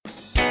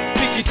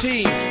your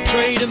team,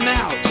 trade them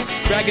out.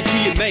 Brag it to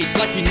your mates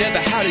like you never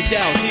had a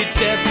doubt. It's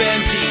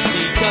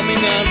FMDT coming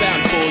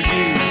around for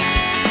you.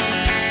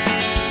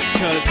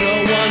 Cause no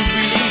one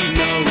really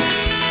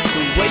knows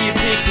the way you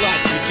pick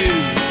like you do.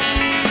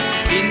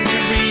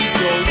 Injuries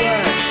or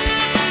worse,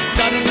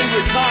 suddenly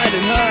retired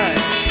and hurt.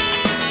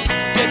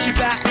 Get your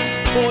backs,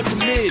 forwards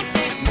and mids,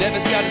 never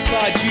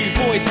satisfied, you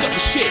boys got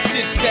the shits.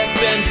 It's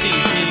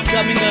FMDT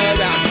coming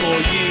around for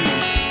you.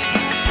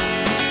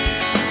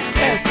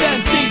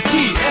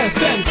 FMDT,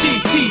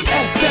 FMDT,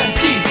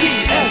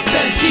 FMDT,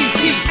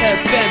 FMDT,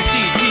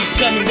 FMDT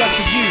coming right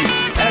for you.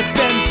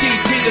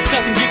 FMDT, there's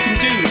nothing you can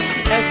do.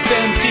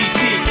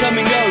 FMDT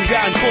coming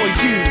around for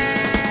you.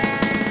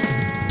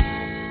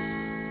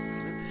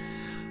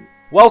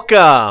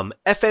 Welcome!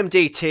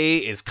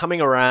 FMDT is coming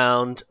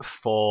around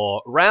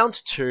for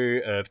round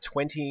 2 of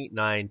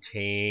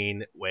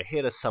 2019. We're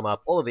here to sum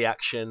up all of the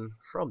action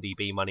from the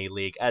BMoney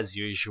League. As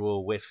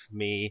usual, with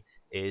me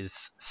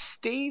is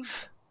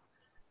Steve.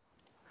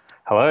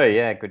 Hello,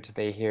 yeah, good to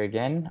be here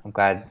again. I'm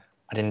glad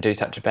I didn't do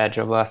such a bad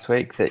job last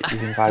week that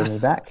you've invited me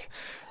back.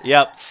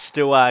 Yep,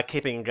 still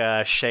keeping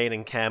Shane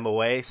and Cam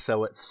away,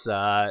 so it's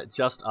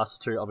just us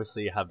two.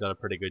 Obviously, have done a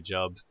pretty good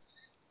job,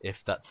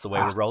 if that's the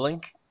way we're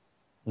rolling.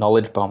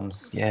 Knowledge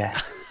bombs, yeah.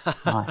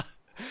 Nice.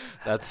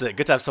 That's it.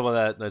 Good to have someone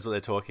that knows what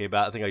they're talking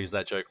about. I think I used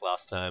that joke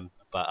last time,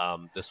 but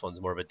this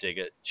one's more of a dig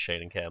at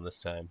Shane and Cam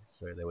this time.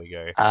 So there we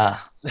go.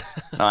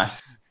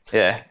 Nice.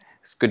 Yeah,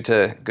 it's good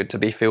to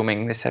be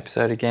filming this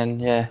episode again.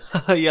 Yeah.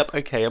 Yep.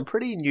 Okay. I'm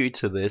pretty new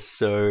to this,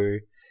 so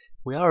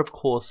we are of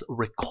course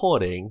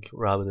recording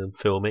rather than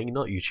filming.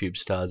 Not YouTube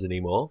stars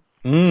anymore.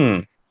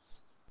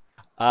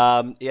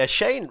 Yeah,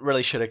 Shane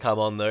really should have come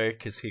on though,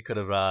 because he could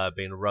have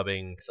been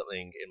rubbing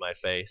something in my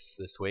face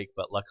this week,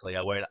 but luckily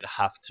I won't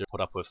have to put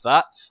up with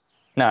that.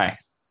 No,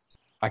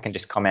 I can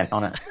just comment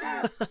on it.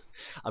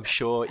 I'm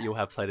sure you'll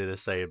have plenty to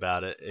say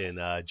about it in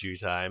due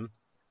time.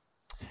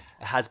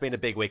 It has been a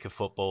big week of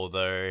football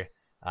though.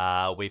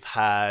 We've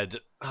had,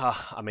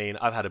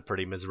 I've had a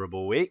pretty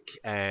miserable week,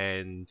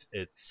 and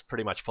it's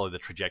pretty much followed the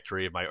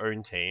trajectory of my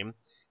own team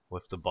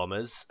with the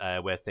Bombers,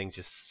 where things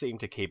just seem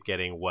to keep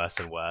getting worse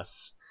and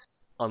worse.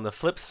 On the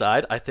flip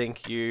side, I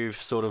think you've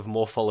sort of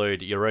more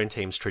followed your own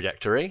team's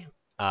trajectory.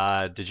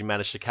 Did you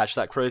manage to catch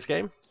that Crows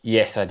game?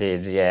 Yes, I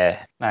did,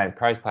 yeah. No, the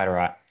Crows played all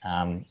right.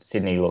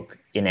 Sydney look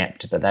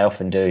inept, but they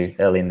often do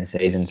early in the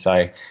season,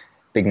 so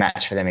big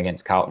match for them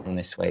against Carlton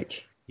this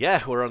week.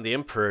 Yeah, we're on the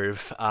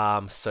improve.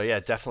 So yeah,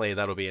 definitely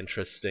that'll be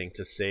interesting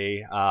to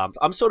see.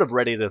 I'm sort of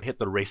ready to hit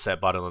the reset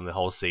button on the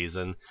whole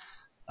season.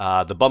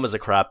 The Bombers are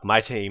crap.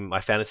 My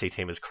fantasy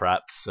team is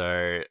crap,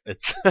 so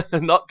it's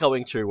not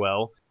going too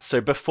well. So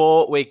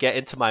before we get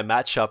into my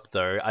matchup,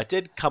 though, I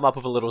did come up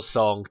with a little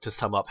song to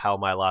sum up how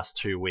I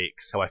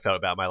felt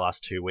about my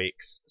last 2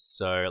 weeks.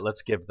 So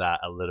let's give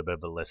that a little bit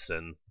of a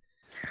listen.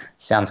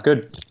 Sounds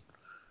good.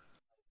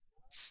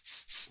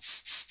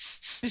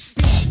 This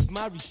speech is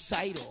my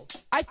recital.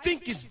 I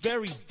think it's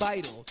very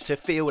vital to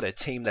field a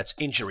team that's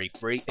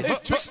injury-free.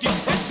 It's tricky,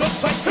 it's the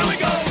type, here we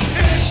go.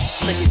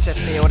 It's tricky to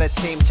field a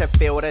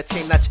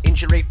team that's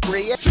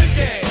injury-free. It's tricky,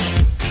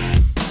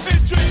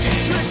 it's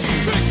tricky.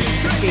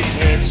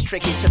 It's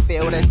tricky to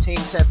field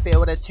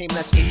a team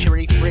that's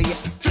injury-free.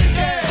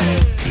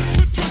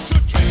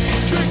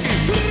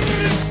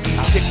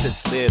 I picked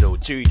this little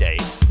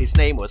Jude. His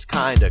name was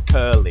kinda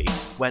curly.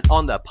 Went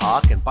on the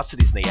park and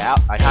busted his knee out.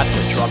 I had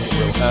to drop it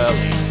real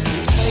early.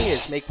 These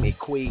players make me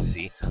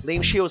queasy.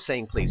 Liam Shields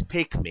saying please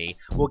pick me.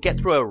 We'll get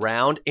through a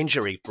round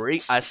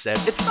injury-free. I said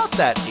it's not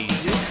that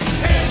easy.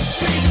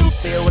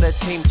 Field a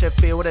team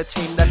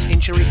that's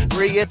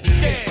injury-free.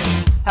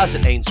 How's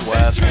it,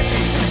 Ainsworth?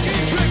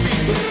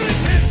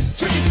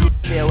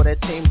 Field a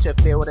team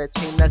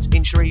that's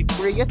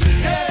injury-free.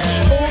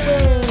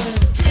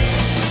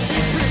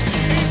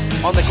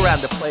 On the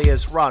ground, the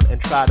players run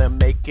and try to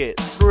make it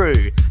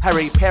through.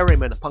 Harry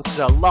Perryman punctures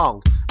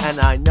along,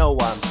 and I know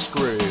I'm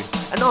screwed.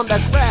 And on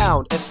the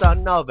ground, it's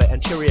another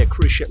anterior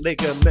cruciate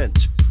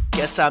ligament.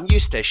 Guess I'm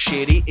used to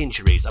shitty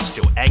injuries. I'm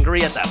still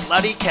angry at that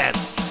bloody Kent.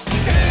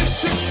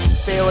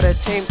 Field a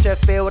team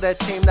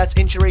that's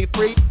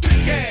injury-free.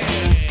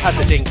 How's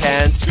it,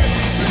 Dinkand?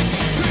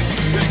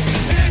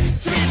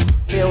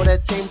 Field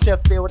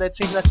a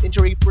team that's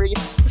injury-free.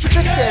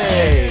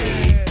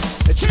 Tricky!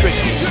 It's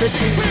tricky.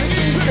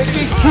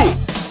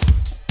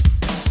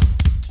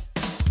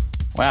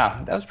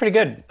 Wow, that was pretty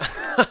good.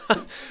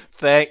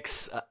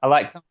 Thanks. I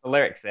like some of the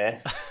lyrics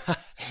there.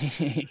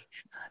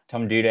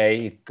 Tom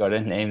Duday, he's got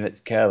a name that's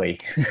curly.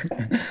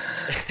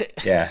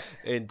 Yeah.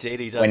 Indeed,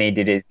 he does. When he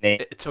did his name.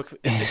 It took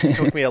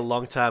me a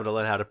long time to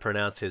learn how to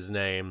pronounce his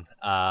name.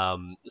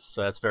 So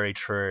that's very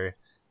true.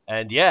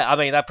 And yeah, I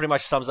mean, that pretty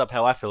much sums up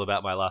how I feel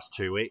about my last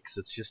 2 weeks.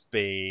 It's just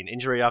been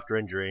injury after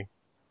injury.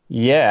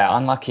 Yeah,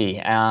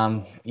 unlucky.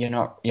 You're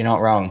not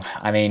wrong.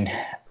 I mean,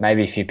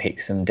 maybe if you pick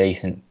some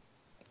decent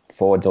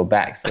forwards or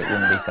backs, it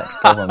wouldn't be such a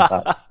problem.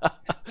 But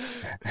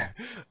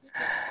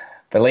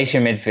at least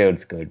your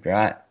midfield's good,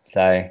 right?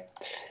 So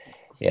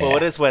Well,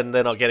 it is when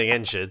they're not getting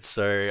injured.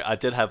 So I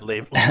did have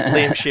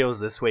Liam Shields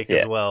this week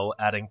as well,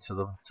 adding to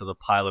the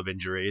pile of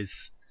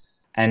injuries.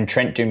 And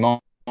Trent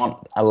Dumont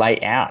a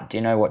late out. Do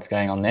you know what's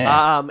going on there?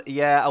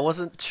 Yeah, I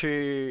wasn't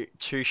too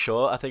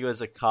sure. I think it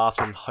was a calf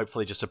and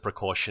hopefully just a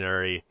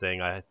precautionary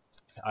thing. I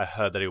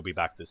heard that he'll be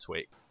back this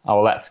week. Oh,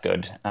 well, that's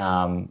good.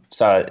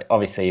 So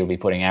obviously you'll be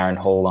putting Aaron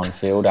Hall on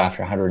field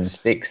after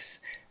 106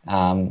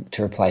 to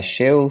replace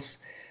Shields.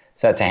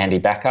 So that's a handy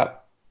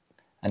backup,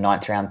 a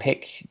 9th round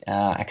pick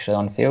actually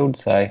on field.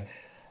 So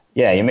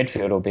yeah, your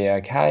midfield will be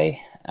okay.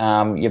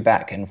 Your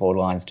back and forward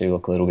lines do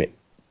look a little bit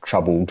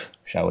troubled,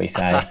 shall we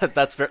say?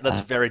 That's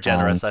very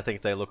generous. I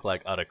think they look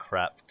like utter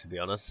crap, to be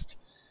honest.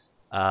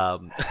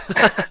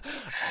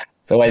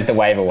 It's always the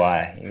waiver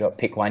wire. You got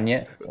pick 1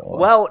 yet? Or...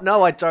 Well,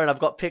 no, I don't. I've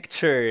got pick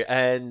 2,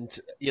 and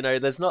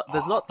there's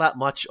not that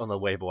much on the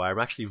waiver wire. I'm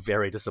actually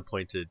very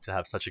disappointed to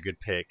have such a good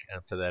pick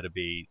and for there to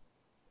be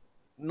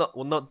not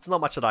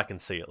much that I can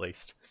see at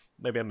least.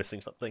 Maybe I'm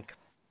missing something.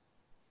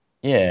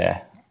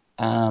 Yeah,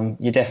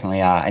 you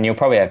definitely are, and you'll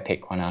probably have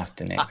pick 1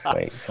 after next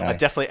week. So. I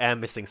definitely am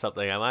missing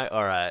something, am I?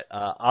 All right.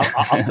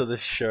 After the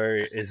show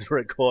is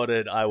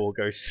recorded, I will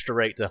go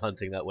straight to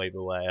hunting that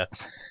waiver wire.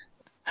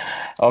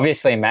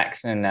 Obviously,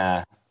 Max and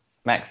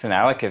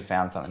Alec have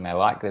found something they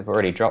like. They've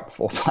already dropped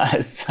 4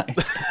 players. So.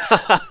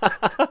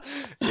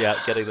 Yeah,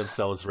 getting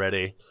themselves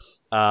ready.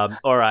 All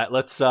right,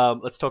 let's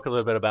talk a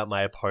little bit about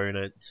my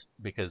opponent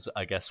because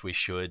I guess we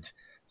should.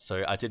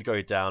 So I did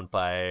go down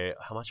by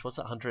how much was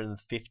it?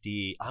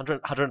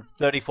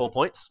 134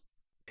 points.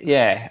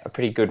 Yeah, a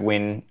pretty good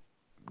win,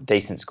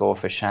 decent score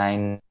for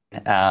Shane.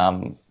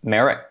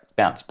 Merritt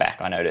bounced back.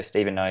 I noticed,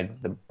 even though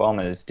the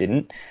Bombers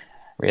didn't.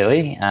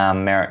 Really,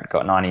 Merritt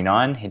got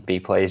 99. He'd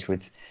be pleased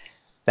with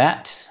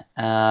that.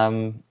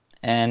 And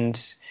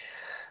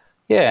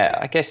yeah,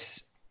 I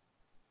guess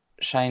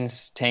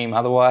Shane's team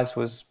otherwise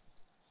was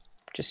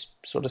just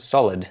sort of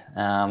solid.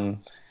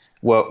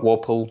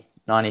 Warple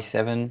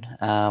 97.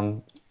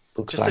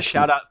 Looks just like a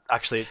shout out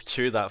actually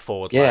to that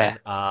forward line.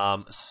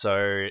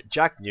 So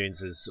Jack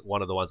Nunes is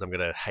one of the ones I'm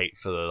going to hate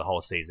for the whole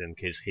season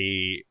because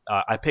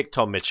I picked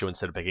Tom Mitchell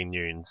instead of picking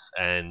Nunes,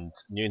 and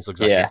Nunes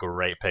looks like a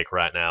great pick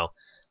right now.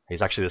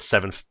 He's actually the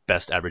 7th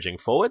best averaging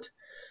forward.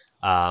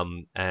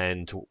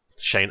 And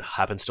Shane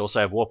happens to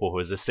also have Warple, who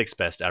is the 6th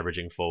best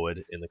averaging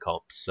forward in the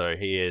comp. So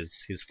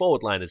his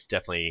forward line is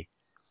definitely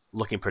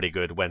looking pretty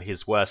good when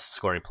his worst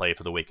scoring player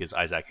for the week is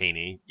Isaac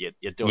Heaney. You're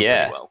doing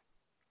pretty well.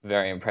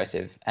 Very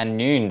impressive. And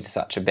Nunes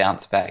such a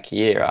bounce back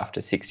year after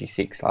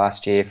 66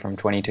 last year from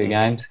 22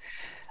 games.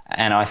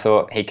 And I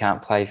thought he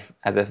can't play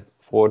as a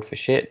forward for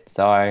shit.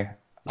 So I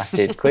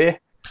steered clear.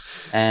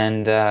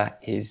 And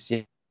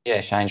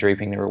Shane's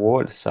reaping the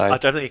rewards. So I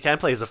don't think he can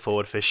play as a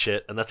forward for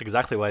shit, and that's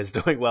exactly why he's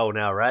doing well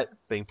now, right?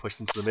 Being pushed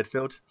into the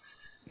midfield.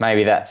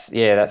 Maybe that's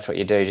what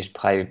you do. Just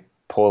play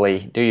poorly,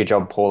 do your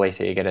job poorly,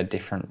 so you get a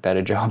different,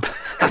 better job.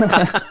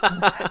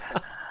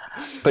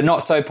 But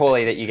not so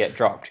poorly that you get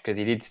dropped, because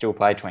he did still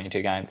play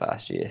 22 games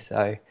last year.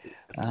 So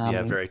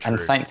very true. And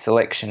Saints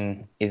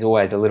selection is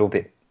always a little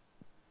bit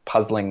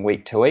puzzling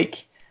week to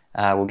week.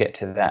 We'll get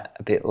to that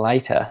a bit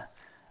later.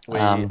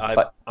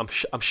 I'm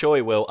sure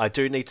we will. I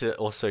do need to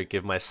also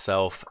give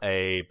myself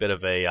a bit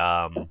of a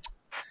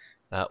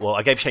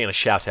I gave Shane a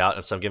shout out,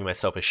 and so I'm giving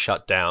myself a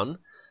shutdown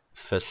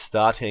for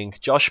starting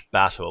Josh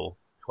Battle,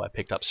 who I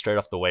picked up straight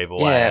off the waiver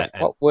wire.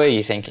 What were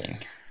you thinking?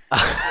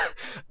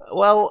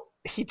 Well,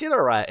 he did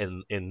alright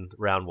in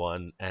round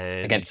 1,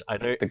 and against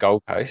the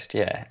Gold Coast.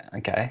 Yeah,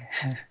 okay.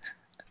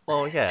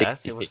 Well, yeah,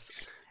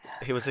 66.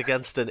 He was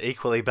against an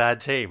equally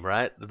bad team,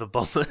 right? The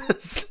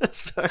Bombers.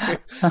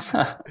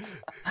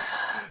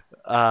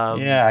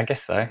 Yeah, I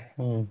guess so.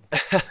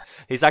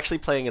 He's actually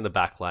playing in the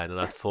back line,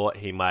 and I thought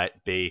he might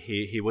be.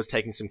 He was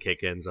taking some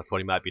kick-ins. I thought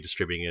he might be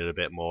distributing it a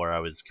bit more. I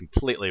was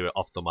completely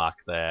off the mark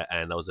there,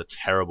 and that was a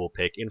terrible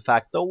pick. In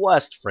fact, the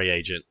worst free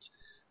agent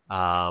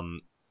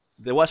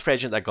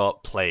that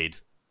got played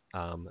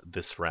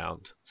this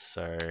round.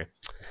 So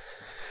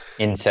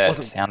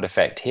insert sound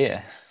effect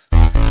here.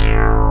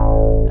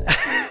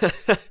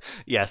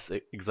 Yes,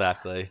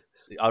 exactly.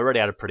 I already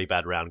had a pretty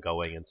bad round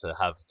going, and to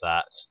have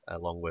that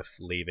along with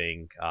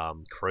leaving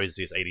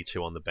Crozier's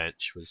 82 on the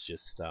bench was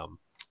just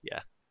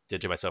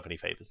didn't do myself any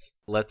favors.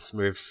 Let's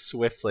move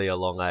swiftly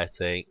along, I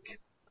think,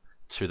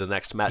 to the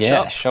next matchup.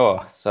 Yeah,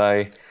 sure.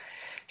 So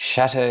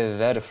Chateau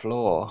Verde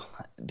Flor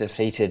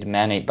defeated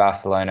Man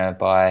Barcelona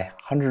by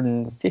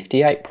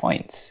 158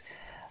 points.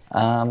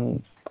 I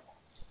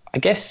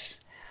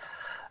guess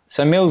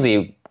so.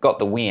 Millsy got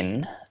the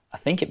win. I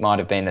think it might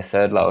have been the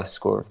 3rd lowest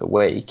score of the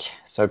week,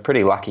 so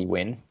pretty lucky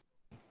win.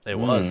 It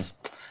was.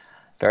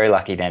 Very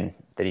lucky then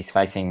that he's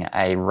facing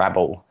a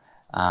rabble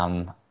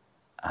from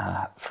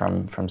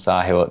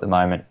Sahil at the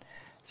moment.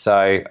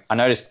 So I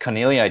noticed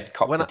Cornelio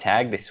copped the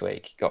tag this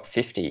week, got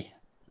 50.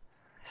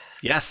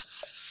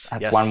 Yes.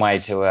 That's one way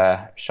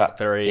to shut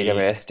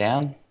GWS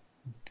down,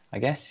 I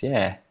guess.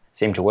 Yeah,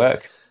 seemed to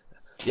work.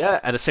 Yeah,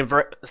 and it seemed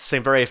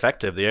very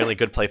effective. The only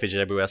good play for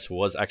GWS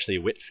was actually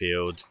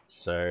Whitfield,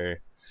 so...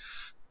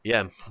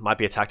 yeah, might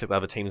be a tactic that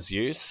other teams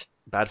use.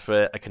 Bad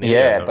for a Yeah,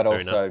 Canelio but owner.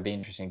 also it'd be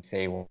interesting to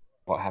see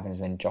what happens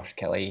when Josh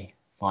Kelly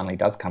finally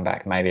does come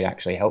back. Maybe it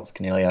actually helps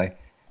Canelio.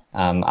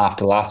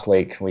 After last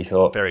week, we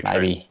thought Very true.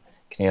 maybe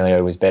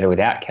Canelio was better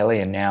without Kelly,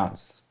 and now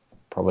it's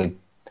probably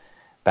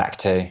back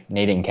to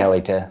needing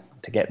Kelly to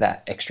get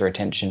that extra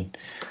attention.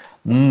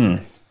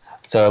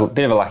 So a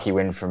bit of a lucky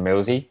win from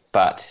Millsy,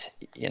 but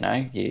you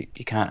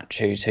can't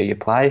choose who you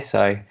play,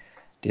 so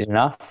did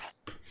enough.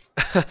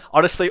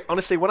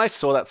 Honestly, when I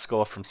saw that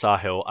score from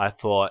Sahil, I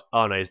thought,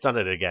 oh no, he's done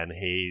it again.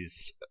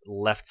 He's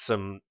left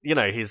some,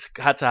 he's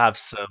had to have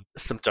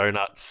some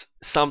donuts,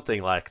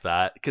 something like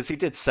that, because he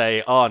did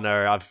say, oh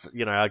no,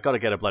 I've got to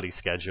get a bloody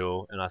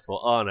schedule, and I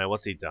thought, oh no,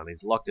 what's he done?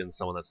 He's locked in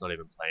someone that's not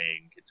even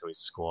playing into his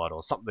squad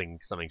or something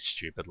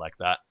stupid like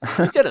that.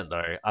 He didn't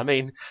though. I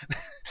mean,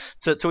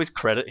 to his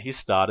credit, he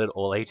started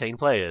all 18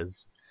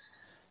 players.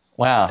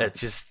 Wow.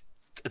 It's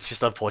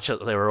just unfortunate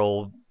that they were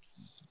all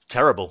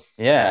terrible.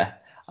 Yeah.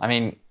 I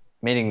mean,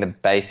 meeting the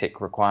basic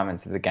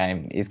requirements of the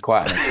game is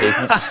quite an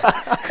achievement.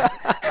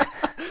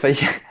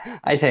 But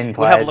 18 players.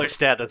 We have low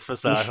standards for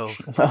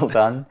Sahil. Well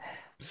done.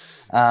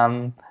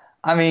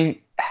 I mean,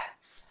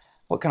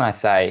 what can I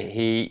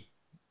say?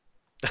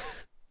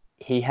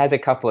 He has a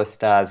couple of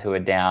stars who are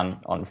down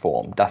on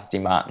form. Dusty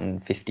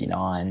Martin,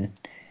 59,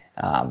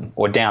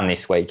 or down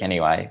this week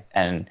anyway,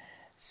 and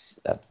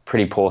a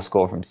pretty poor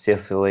score from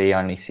Sicily,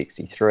 only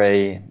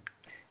 63.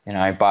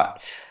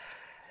 But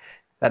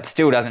that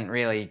still doesn't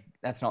really.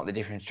 That's not the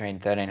difference between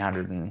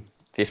 1,300 and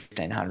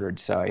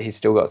 1,500. So he's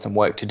still got some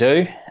work to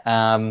do.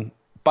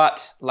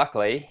 But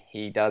luckily,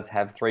 he does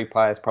have 3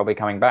 players probably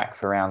coming back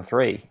for round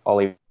 3.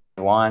 Ollie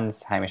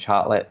Wines, Hamish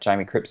Hartlett,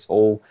 Jamie Cripps,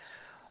 all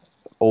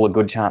a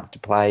good chance to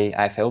play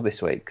AFL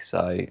this week.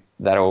 So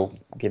that'll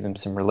give him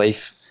some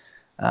relief,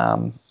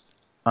 I'm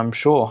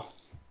sure.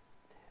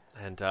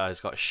 And he's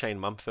got Shane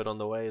Mumford on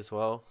the way as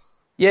well.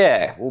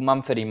 Yeah, well,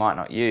 Mumford he might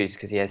not use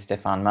because he has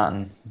Stefan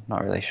Martin.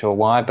 Not really sure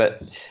why,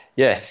 but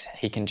yes,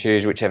 he can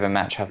choose whichever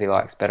matchup he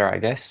likes better, I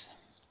guess.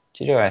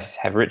 GWS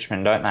have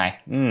Richmond, don't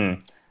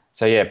they?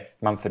 So yeah,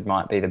 Mumford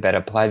might be the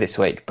better play this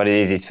week, but it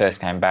is his first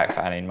game back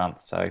for 18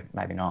 months, so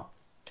maybe not.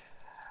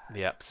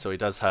 Yep, so he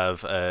does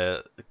have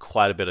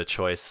quite a bit of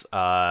choice.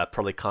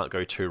 Probably can't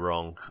go too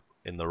wrong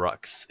in the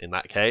rucks in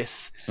that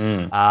case.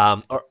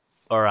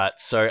 All right,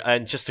 so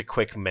and just a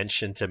quick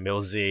mention to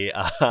Millsy.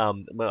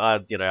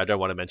 I don't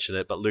want to mention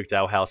it, but Luke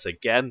Dalhouse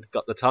again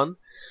got the ton,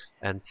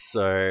 and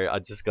so I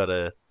just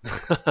gotta.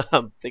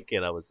 I'm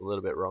thinking I was a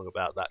little bit wrong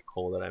about that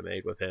call that I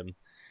made with him.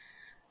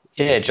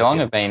 Yeah, Geelong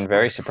have been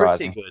very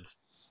surprising. Pretty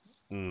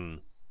good.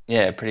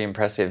 Yeah, pretty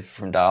impressive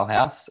from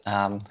Dalhouse.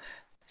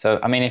 So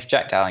I mean, if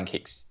Jack Darling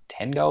kicks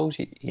 10 goals,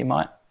 he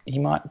might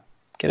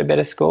get a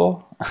better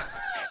score.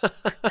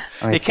 I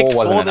mean, he kicked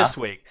 4 4 this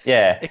week.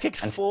 Yeah. He kicked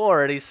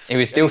 4 and he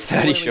was still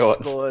 30 short.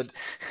 Scored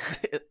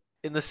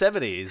in the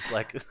 70s.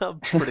 Like, I'm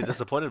pretty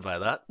disappointed by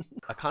that.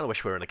 I kind of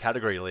wish we were in a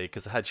category league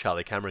because I had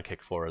Charlie Cameron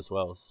kick 4 as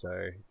well.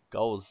 So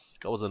goals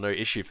are no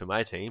issue for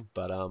my team,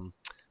 but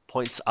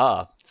points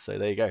are. So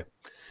there you go.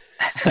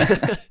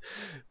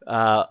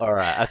 All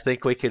right, I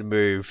think we can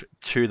move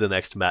to the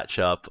next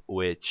matchup,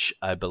 which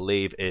I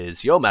believe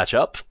is your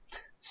matchup.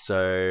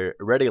 So,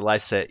 Ready,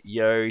 Lyset,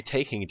 Yo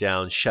taking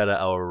down Shadow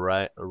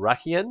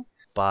Al-Rakian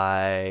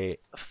by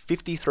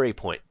 53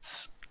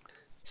 points.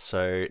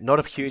 So, not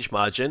a huge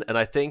margin, and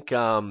I think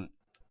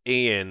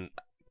Ian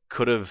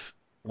could have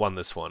won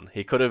this one.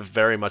 He could have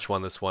very much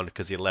won this one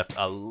because he left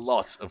a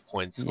lot of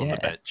points on the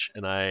bench,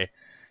 and I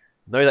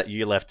know that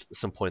you left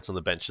some points on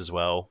the bench as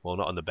well. Well,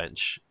 not on the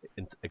bench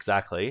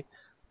exactly,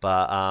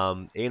 but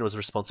Ian was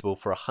responsible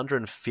for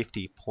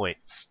 150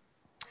 points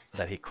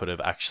that he could have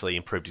actually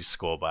improved his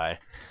score by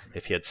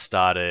if he had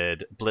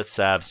started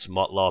Blitzavs,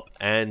 Motlop,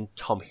 and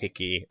Tom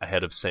Hickey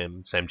ahead of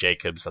Sam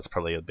Jacobs. That's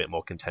probably a bit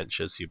more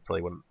contentious. You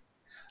probably wouldn't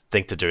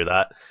think to do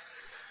that.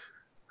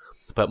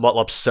 But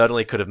Motlop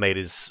certainly could have made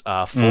his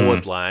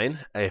forward line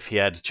if he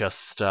had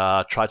just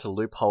tried to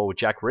loophole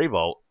Jack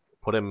Revolt,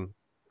 put him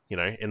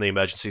in the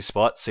emergency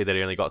spot, see that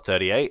he only got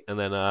 38, and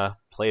then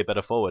play a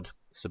better forward.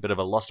 It's a bit of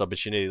a lost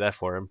opportunity there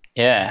for him.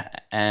 Yeah,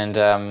 and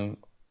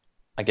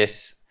I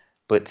guess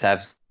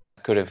Blitzavs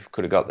could have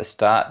got the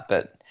start,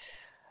 but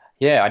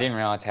yeah, I didn't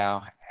realise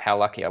how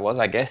lucky I was,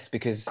 I guess,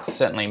 because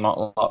certainly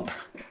Motlop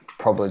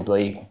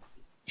probably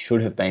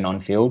should have been on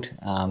field.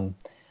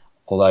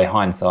 Although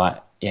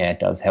hindsight, it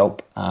does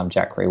help.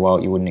 Jack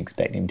Rewalt, you wouldn't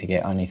expect him to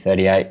get only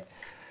 38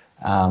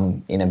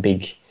 in a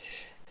big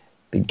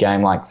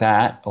game like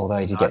that, although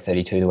he did get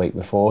 32 the week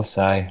before.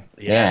 So and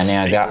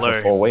now he's out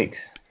for 4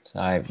 weeks.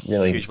 So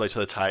really huge blow to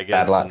the Tigers.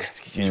 Bad luck.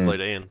 Huge blow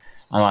to Ian.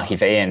 Unlucky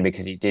for Ian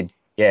because he did,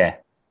 because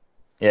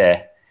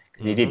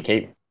he did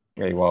keep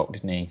Rewalt,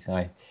 didn't he?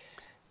 So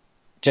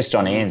just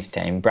on Ian's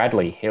team,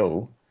 Bradley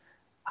Hill,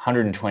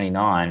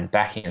 129,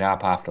 backing it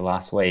up after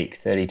last week,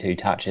 32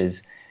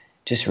 touches,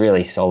 just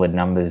really solid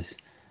numbers.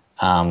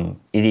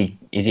 Is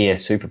he a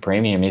super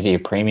premium? Is he a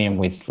premium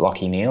with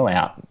Lockie Neal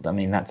out? I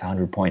mean, that's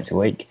 100 points a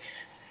week.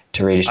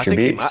 to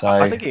redistribute.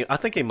 I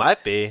think he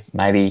might be.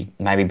 maybe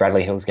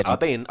Bradley Hill's getting. I've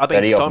been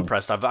 30 so of them.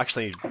 impressed. I've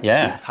actually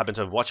happened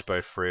to watch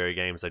both Freo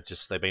games.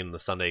 They've been the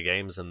Sunday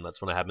games, and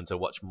that's when I happen to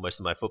watch most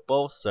of my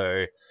football.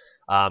 So,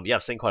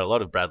 I've seen quite a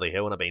lot of Bradley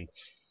Hill, and I've been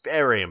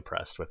very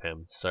impressed with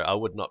him. So I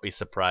would not be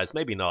surprised.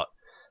 Maybe not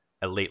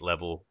elite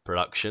level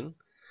production,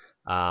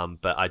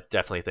 but I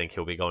definitely think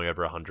he'll be going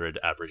over 100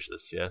 average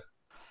this year.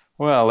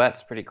 Well,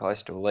 that's pretty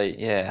close to elite,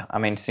 yeah. I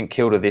mean, St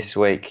Kilda this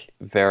week,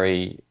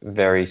 very,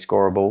 very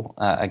scoreable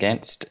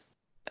against.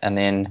 And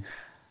then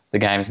the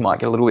games might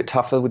get a little bit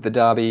tougher with the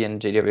Derby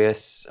and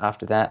GWS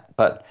after that.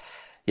 But,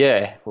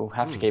 yeah, we'll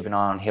have to keep an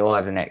eye on Hill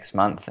over the next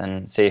month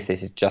and see if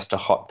this is just a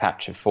hot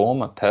patch of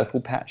form, a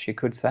purple patch, you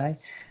could say,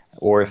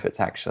 or if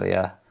it's actually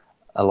a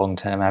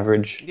long-term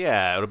average.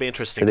 Yeah, it'll be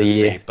interesting to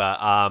see. But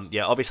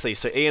obviously,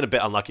 so Ian a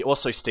bit unlucky.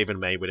 Also, Stephen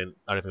May, I don't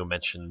think I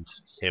mentioned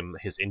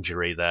his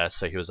injury there,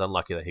 so he was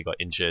unlucky that he got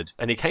injured.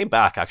 And he came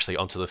back actually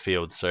onto the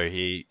field, so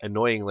he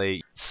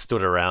annoyingly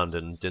stood around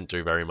and didn't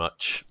do very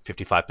much.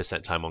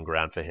 55% time on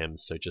ground for him,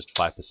 so just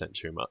 5%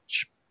 too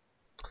much.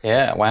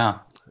 Yeah,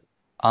 wow.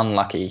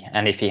 Unlucky.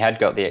 And if he had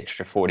got the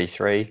extra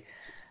 43,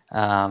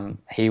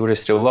 he would have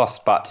still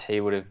lost, but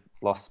he would have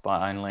lost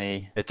by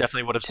only. It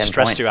definitely would have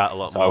stressed you out a lot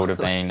more. So I would have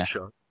been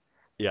sure.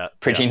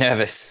 pretty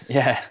nervous.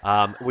 Yeah.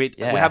 We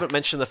haven't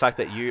mentioned the fact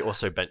that you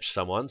also benched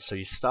someone. So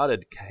you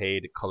started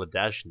Cade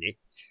Kolodajnik,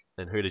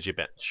 and who did you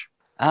bench?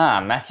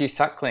 Matthew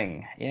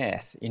Suckling.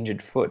 Yes,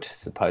 injured foot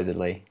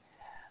supposedly,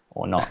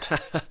 or not.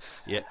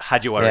 Yeah,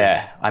 had you worried?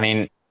 Yeah, I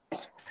mean,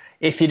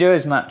 if you do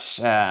as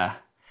much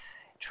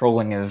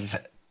trawling of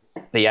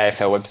the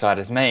AFL website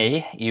as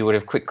me, you would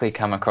have quickly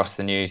come across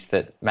the news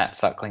that Matt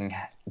Suckling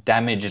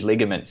damaged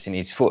ligaments in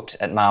his foot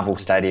at Marvel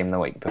Stadium the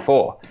week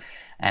before.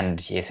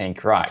 And you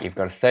think, right, you've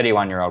got a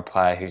 31-year-old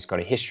player who's got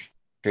a history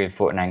of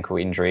foot and ankle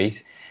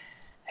injuries,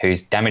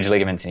 who's damaged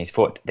ligaments in his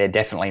foot. They're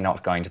definitely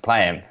not going to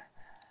play him.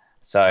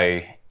 So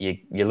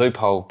your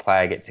loophole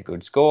player gets a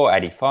good score,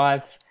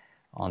 85,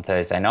 on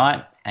Thursday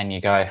night, and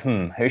you go,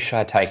 who should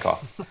I take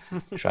off?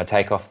 Should I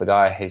take off the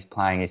guy who's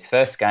playing his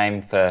first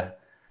game for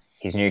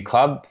his new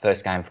club,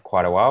 first game for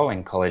quite a while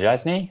in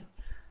Kolodajnik?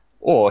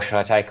 Or should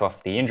I take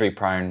off the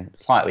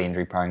slightly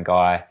injury-prone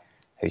guy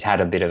who's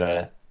had a bit of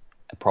a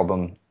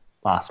problem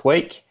last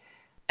week?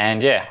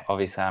 And yeah,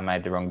 obviously I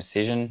made the wrong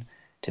decision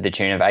to the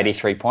tune of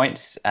 83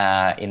 points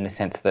in the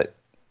sense that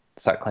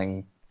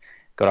Suckling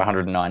got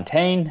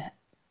 119,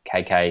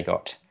 KK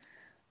got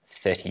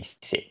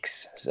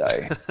 36. So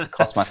it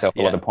cost myself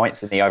a lot of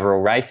points in the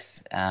overall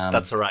race.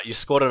 That's all right. You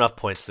scored enough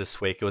points this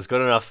week. It was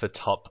good enough for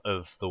top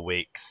of the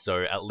week.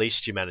 So at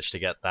least you managed to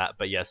get that.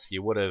 But yes,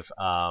 you would have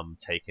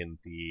taken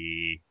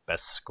the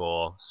best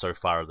score so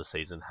far of the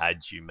season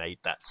had you made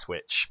that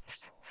switch.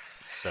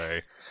 So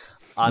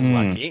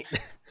unlucky.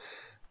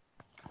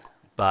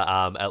 But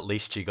at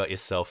least you got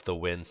yourself the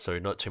win. So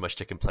not too much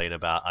to complain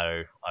about,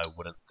 I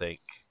wouldn't think.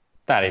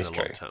 That is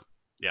true.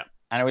 Yeah.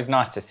 And it was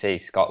nice to see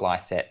Scott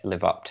Lysette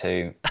live up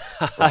to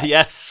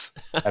yes,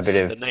 a bit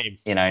of the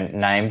name.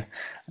 Name.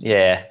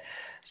 Yeah.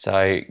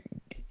 So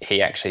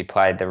he actually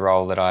played the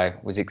role that I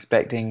was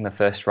expecting, the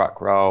first ruck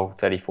role,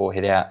 34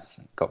 hitouts,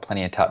 got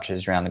plenty of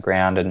touches around the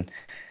ground, and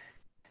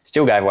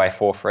still gave away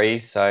 4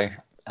 frees. So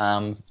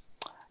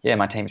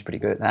my team's pretty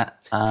good at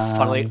that.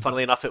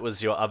 Funnily enough, it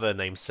was your other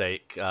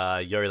namesake, Yo,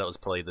 that was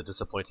probably the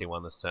disappointing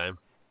one this time.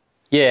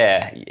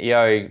 Yeah,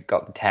 Yo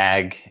got the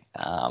tag.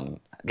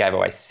 Gave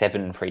away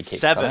 7 free kicks.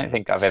 7. I don't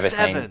think I've ever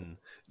seen.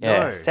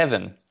 Yeah, no.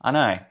 7. I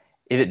know.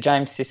 Is it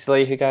James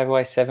Sicily who gave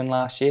away 7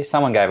 last year?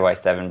 Someone gave away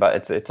 7,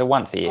 but it's a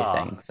once a year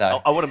thing. So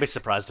I wouldn't be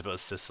surprised if it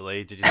was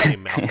Sicily. Did you see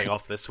him mouthing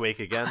off this week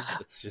again?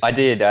 I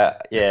did.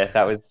 Yeah,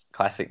 that was a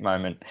classic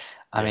moment.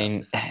 I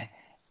mean,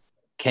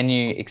 can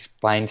you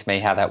explain to me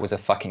how that was a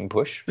fucking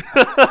push?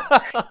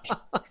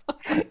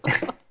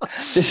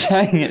 Just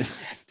saying it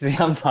to the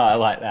umpire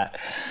like that.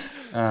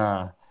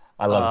 I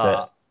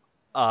loved it.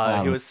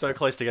 He was so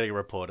close to getting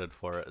reported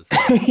for it as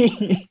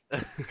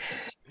well.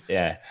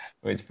 Yeah,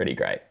 it was pretty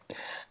great.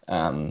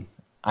 I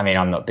mean,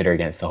 I'm not bitter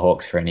against the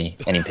Hawks for any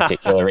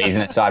particular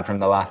reason aside from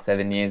the last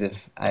 7 years of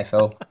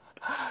AFL.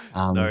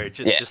 No,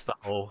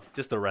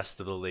 just the rest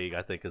of the league,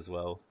 I think, as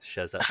well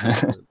shares that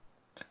sentiment.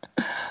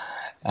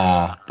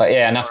 But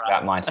yeah, enough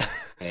about my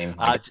team.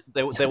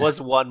 There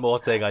was one more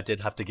thing I did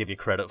have to give you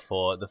credit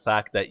for: the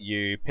fact that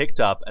you picked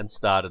up and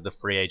started the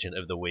free agent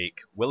of the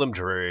week, Willem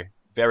Drew.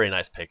 Very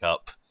nice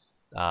pickup.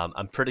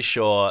 I'm pretty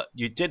sure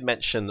you did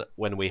mention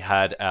when we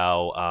had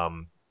our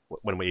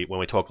when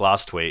we talked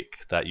last week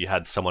that you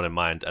had someone in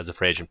mind as a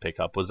free agent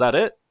pickup. Was that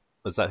it?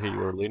 Was that who you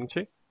were alluding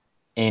to?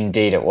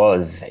 Indeed it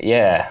was.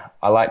 Yeah,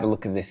 I like the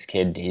look of this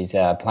kid. He's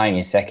playing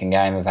his second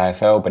game of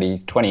AFL, but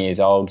he's 20 years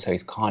old, so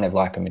he's kind of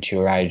like a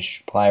mature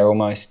age player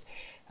almost.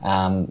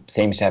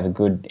 Seems to have a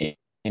good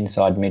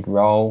inside mid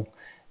role.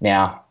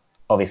 Now,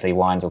 obviously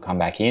Wines will come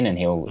back in and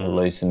he'll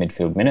lose some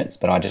midfield minutes,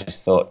 but I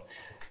just thought,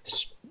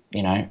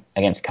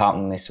 against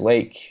Carlton last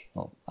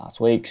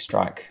week,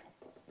 strike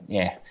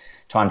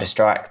time to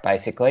strike,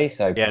 basically.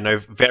 So Yeah, no,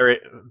 very,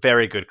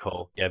 very good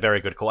call. Yeah,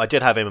 very good call. I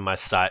did have him in my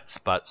sights,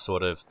 but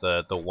sort of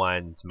the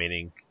wines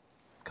meaning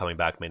coming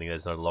back, meaning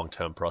there's no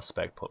long-term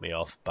prospect, put me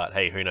off. But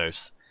hey, who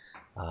knows?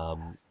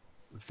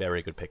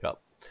 Very good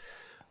pickup.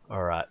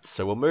 All right,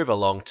 so we'll move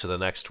along to the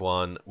next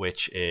one,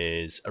 which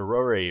is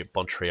Aurori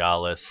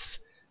Bontrealis,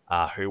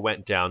 who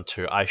went down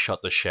to I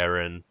Shot the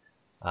Sharon.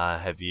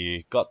 Have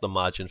you got the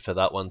margin for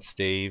that one,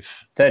 Steve?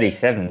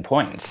 37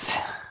 points.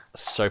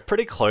 So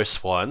pretty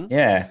close one.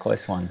 Yeah,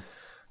 close one.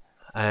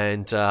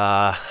 And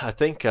I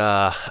think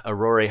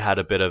Aurori had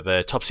a bit of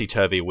a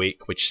topsy-turvy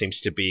week, which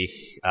seems to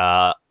be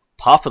par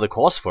for the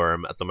course for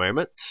him at the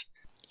moment.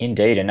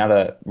 Indeed,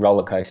 another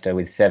roller coaster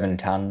with 7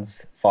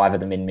 tons, 5 of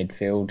them in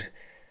midfield,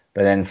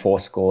 but then 4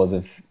 scores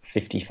of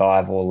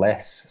 55 or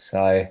less.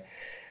 So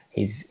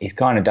he's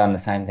kind of done the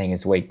same thing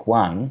as week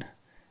 1,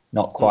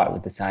 not quite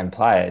with the same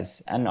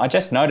players. And I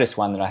just noticed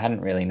one that I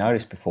hadn't really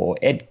noticed before.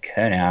 Ed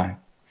Kernow,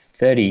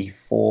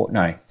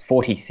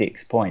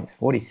 46 points.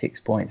 46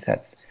 points,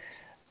 that's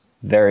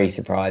very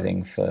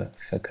surprising for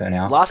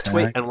Kernow.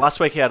 Last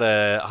week he had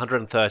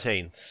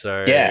 113.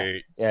 So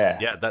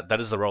yeah, that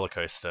is the roller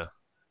coaster.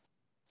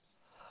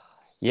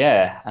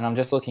 Yeah, and I'm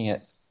just looking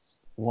at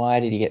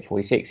why did he get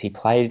 46? He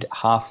played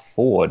half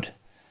forward.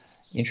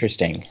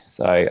 Interesting.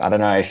 So I don't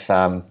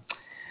know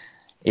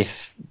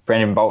if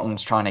Brendan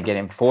Bolton's trying to get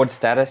him forward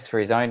status for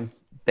his own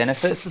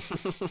benefit,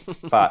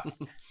 but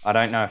I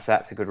don't know if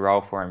that's a good role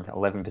for him.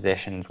 11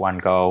 possessions, 1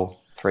 goal,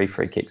 3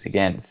 free kicks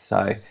against.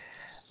 So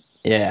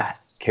yeah,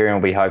 Kieran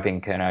will be hoping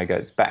Kernow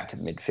goes back to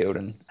the midfield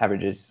and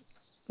averages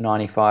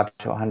 95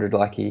 to 100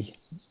 like he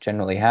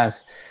generally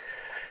has.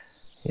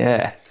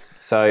 Yeah.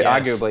 So yes.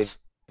 Arguably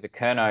the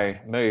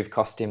Kernow move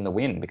cost him the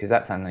win because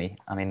that's only,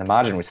 the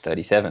margin was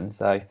 37.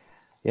 So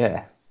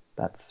yeah,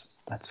 that's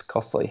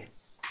costly.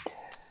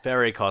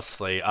 Very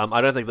costly.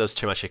 I don't think there's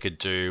too much he could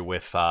do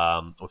with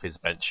his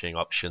benching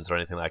options or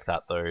anything like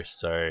that though.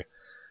 So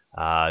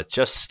he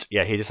just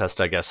has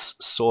to, I guess,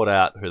 sort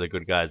out who the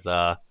good guys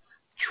are,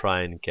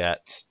 try and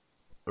get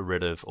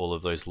rid of all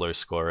of those low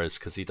scorers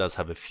because he does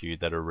have a few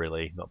that are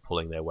really not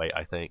pulling their weight,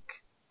 I think.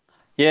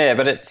 Yeah,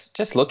 but it's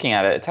just looking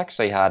at it, it's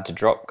actually hard to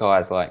drop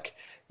guys like,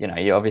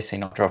 you're obviously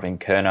not dropping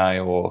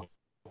Kernow or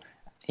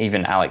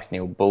even Alex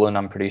Neil-Bullen,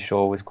 I'm pretty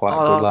sure, was quite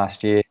good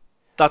last year.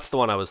 That's the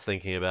one I was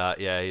thinking about.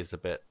 Yeah, he's a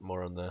bit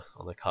more on the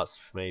cusp,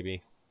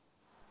 maybe.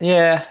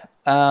 Yeah,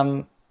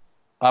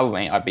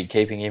 I'd be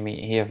keeping him.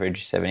 He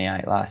averaged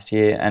 78 last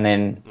year, and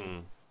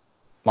then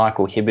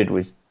Michael Hibberd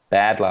was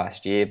bad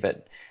last year,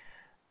 but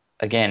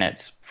again,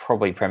 it's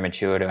probably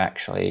premature to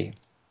actually.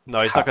 No,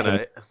 he's not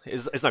gonna.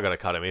 He's not gonna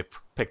cut him. He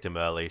picked him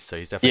early, so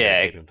he's definitely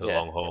gonna keep him for the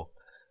long haul.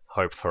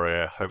 Hope for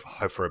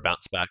a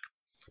bounce back.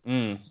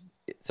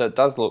 So it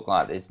does look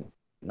like there's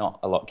not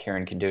a lot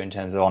Kieran can do in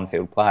terms of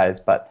on-field players,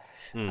 but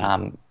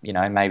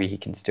maybe he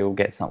can still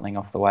get something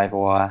off the waiver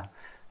wire.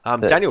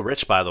 Daniel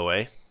Rich, by the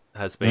way,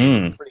 has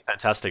been pretty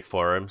fantastic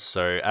for him.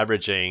 So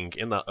averaging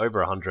in the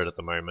over 100 at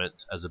the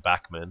moment as a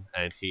backman,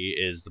 and he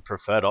is the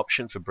preferred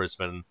option for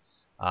Brisbane,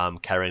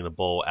 carrying the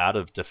ball out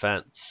of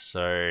defence.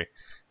 So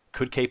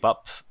could keep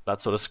up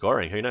that sort of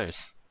scoring. Who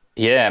knows?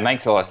 Yeah, it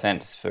makes a lot of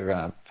sense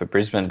for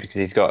Brisbane because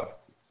he's got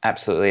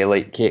absolutely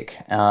elite kick,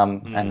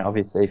 and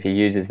obviously if he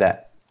uses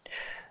that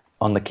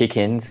on the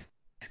kick-ins,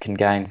 can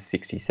gain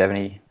 60,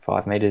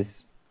 75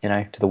 metres,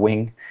 to the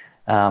wing.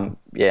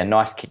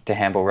 Nice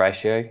kick-to-handball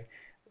ratio.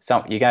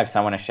 You gave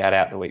someone a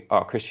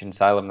shout-out Christian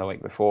Salem the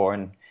week before,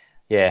 and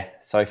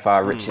so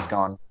far Rich has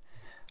gone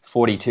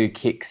 42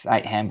 kicks,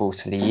 8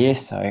 handballs for the year,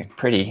 so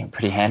pretty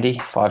handy,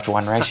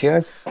 5-to-1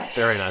 ratio.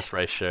 Very nice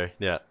ratio,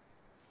 yeah.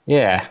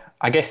 Yeah,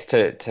 I guess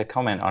to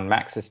comment on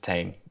Max's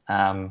team,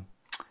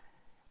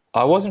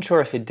 I wasn't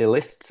sure if he'd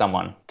delist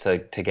someone to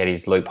get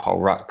his loophole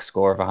ruck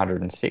score of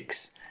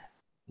 106.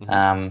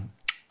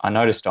 I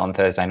noticed on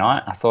Thursday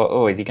night, I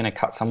thought, is he going to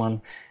cut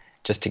someone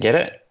just to get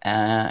it?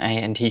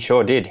 And he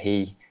sure did.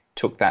 He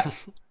took that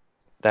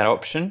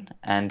option,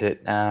 and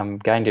it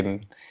gained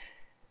him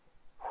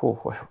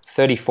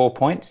 34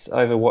 points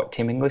over what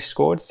Tim English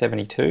scored,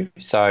 72.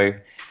 So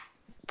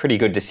pretty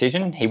good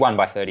decision. He won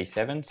by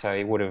 37, so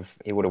he would have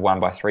won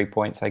by 3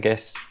 points, I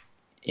guess,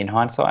 in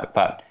hindsight,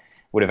 but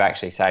would have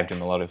actually saved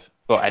him a lot of.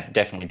 Well, it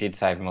definitely did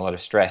save him a lot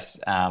of stress.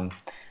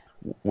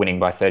 Winning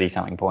by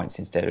 30-something points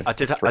instead of. I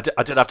did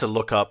have to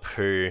look up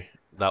who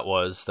that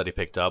was that he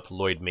picked up.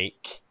 Lloyd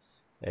Meek,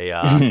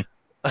 pick.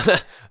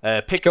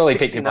 Surely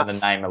picked him on the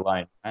name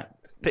alone, right?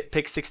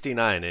 Pick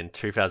 69 in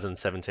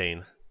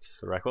 2017,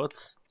 just the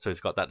records. So he's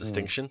got that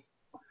distinction.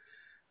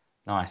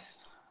 Nice.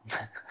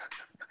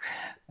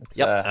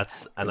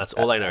 That's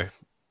all I know.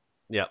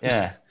 Yep.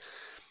 Yeah,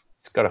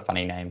 it's got a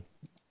funny name.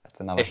 That's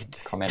another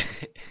comment.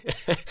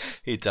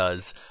 He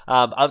does.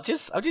 I'm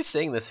just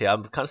seeing this here.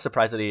 I'm kind of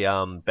surprised that he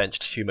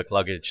benched Hugh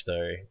McCluggage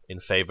though in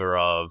favor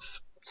of,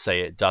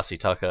 say, Darcy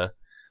Tucker.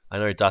 I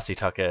know Darcy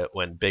Tucker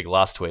went big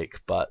last week,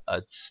 but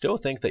I still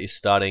think that you're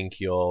starting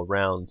your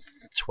round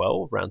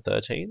 12, round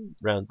 13,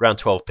 round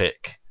 12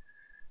 pick.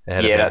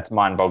 Yeah, that's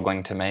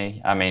mind-boggling to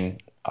me. I mean,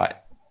 I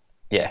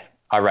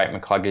rate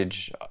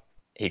McCluggage.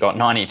 he got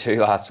 92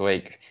 last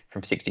week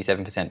from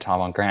 67%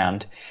 time on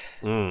ground,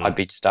 I'd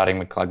be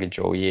starting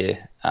McCluggage all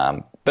year.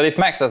 But if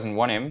Max doesn't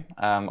want him,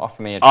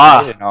 offer me a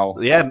trade and I'll...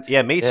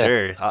 Yeah, me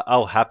too.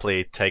 I'll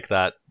happily take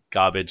that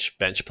garbage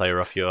bench player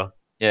off your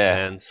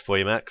hands for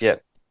you, Max.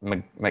 Yep,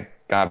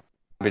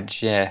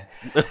 McGarbage, yeah.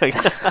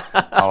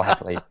 I'll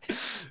happily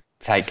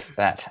take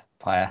that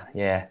player,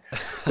 yeah.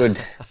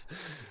 Good.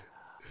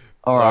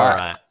 All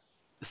right.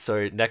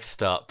 So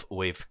next up,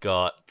 we've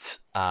got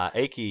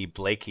Achy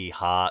Blakey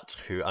Hart,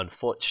 who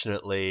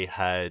unfortunately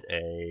had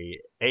a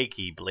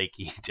achy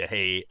Blakey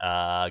day,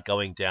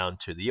 going down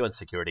to the UN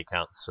Security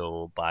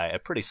Council by a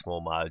pretty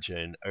small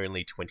margin,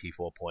 only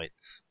 24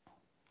 points.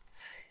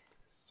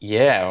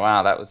 Yeah,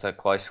 wow, that was a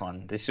close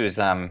one. This was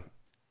game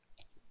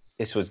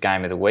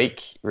of the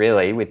week,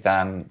 really, with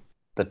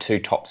the two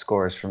top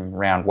scorers from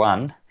round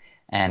one,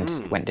 and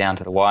it went down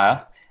to the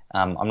wire.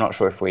 I'm not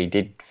sure if we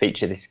did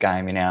feature this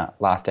game in our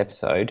last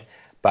episode,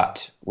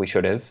 but we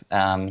should have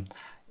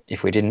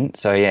if we didn't.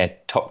 So, yeah,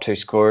 top two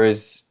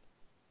scorers,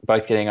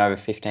 both getting over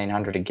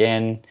 1,500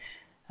 again,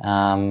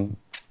 and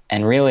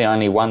really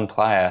only one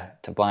player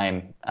to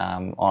blame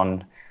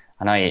on.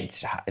 I know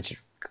it's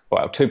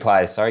two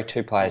players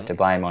to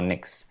blame on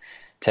Nick's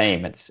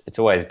team. It's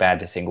always bad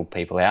to single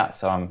people out,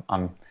 so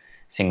I'm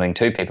singling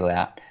two people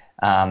out.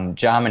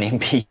 Jarman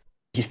MP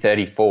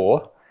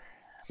 34,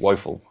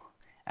 woeful.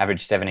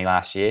 Averaged 70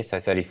 last year, so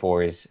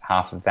 34 is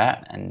half of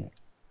that, and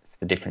it's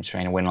the difference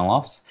between a win and a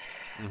loss.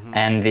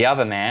 And the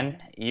other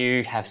man,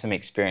 you have some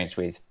experience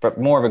with,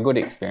 but more of a good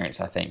experience,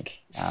 I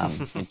think,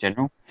 in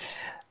general.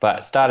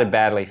 But started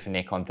badly for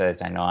Nick on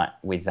Thursday night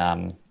with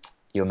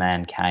your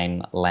man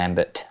Kane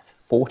Lambert,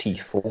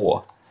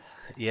 44.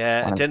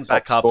 Yeah, it didn't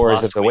back up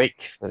scorers last of the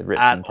week for the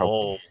Richmond at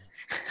all.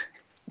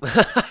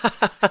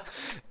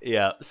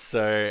 Yeah,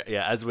 so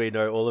as we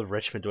know, all of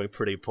Richmond doing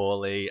pretty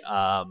poorly.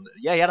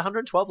 He had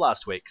 112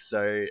 last week,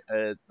 so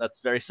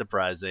that's very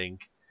surprising.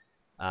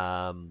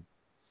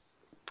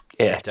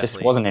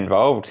 Just wasn't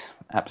involved.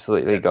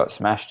 Absolutely got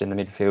smashed in the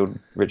midfield,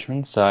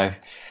 Richmond. So,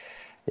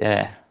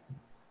 yeah.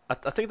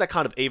 I think that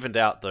kind of evened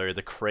out, though,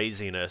 the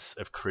craziness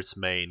of Chris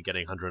Mayne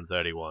getting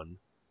 131.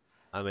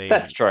 I mean,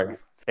 that's true.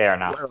 Fair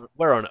enough.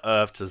 Where on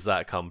earth does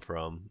that come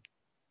from?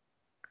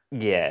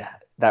 Yeah,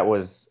 I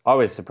was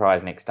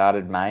surprised Nick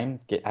started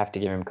Mayne. Have to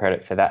give him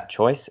credit for that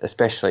choice,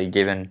 especially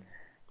given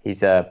he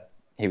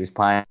was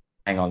playing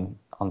on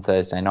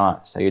Thursday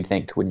night. So you'd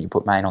think, wouldn't you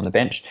put Mayne on the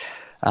bench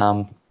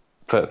for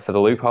the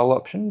loophole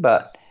option?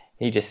 But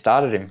he just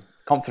started him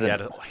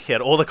confident. He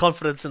had all the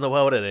confidence in the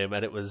world in him,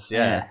 and it was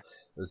it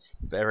was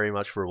very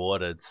much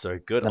rewarded. So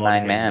good on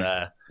main him man.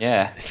 there.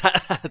 Yeah,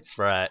 that's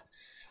right.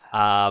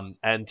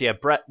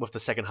 Brett with the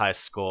second highest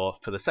score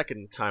for the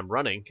second time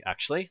running,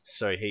 actually.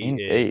 So he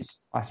is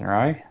nice in a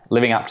row,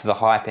 living up to the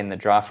hype in the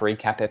draft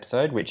recap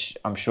episode, which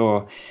I'm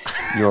sure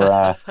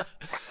you're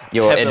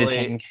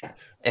editing.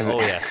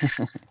 Oh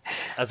yes,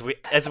 as we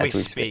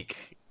speak.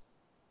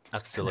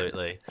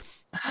 Absolutely.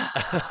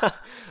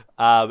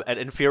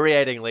 And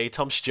infuriatingly,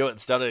 Tom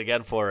Stewart's done it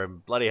again for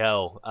him. Bloody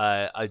hell!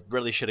 I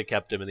really should have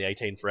kept him in the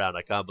 18th round.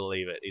 I can't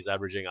believe it. He's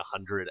averaging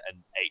 108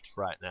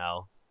 right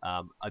now.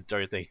 I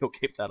don't think he'll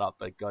keep that up,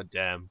 but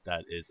goddamn,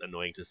 that is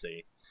annoying to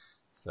see.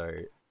 So,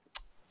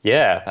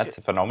 yeah, that's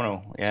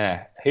phenomenal.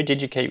 Yeah, who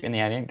did you keep in the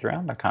 18th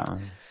round? I can't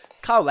remember.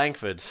 Carl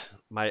Langford,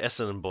 my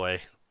Essendon boy,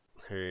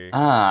 who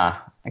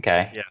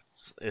okay, yeah,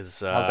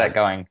 is how's that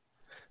going?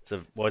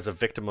 Was a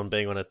victim on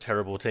being on a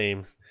terrible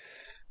team.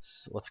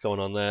 What's going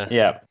on there?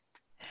 Yeah,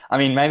 I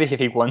mean, maybe if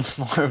he wants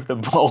more of the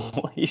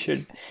ball, he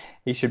should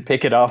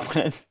pick it up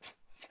when it's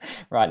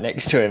right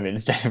next to him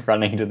instead of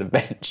running to the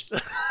bench.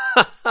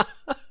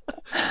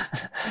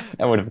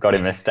 That would have got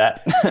him a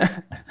stat.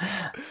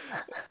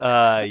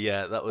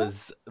 That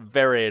was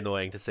very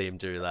annoying to see him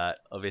do that.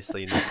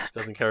 Obviously, Nick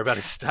doesn't care about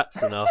his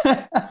stats enough.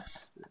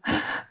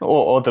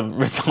 or the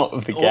result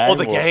of the game. Or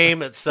the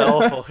game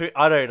itself. Or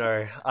I don't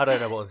know. I don't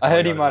know what was going on. I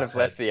heard he might have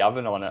left the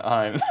oven on at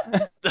home.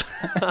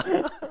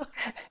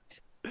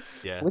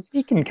 Yeah. Was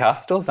he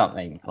concussed or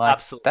something?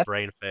 Absolute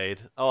brain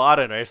fade. Oh, I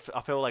don't know.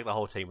 I feel like the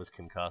whole team was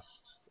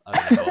concussed. I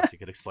don't know how else you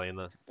could explain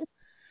that.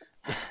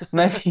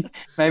 Maybe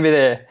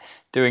they're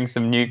doing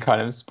some new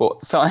kind of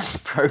sports science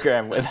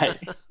program where they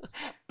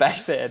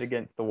bash their head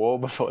against the wall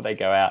before they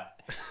go out,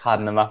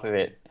 harden them up a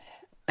bit,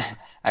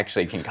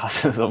 actually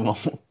concusses them all.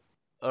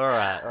 All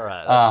right.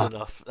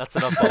 That's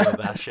enough bowler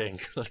bashing.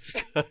 Let's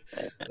go.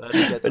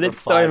 But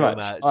it's so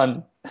much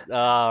fun.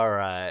 All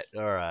right.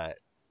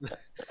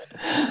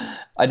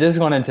 I just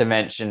wanted to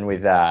mention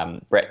with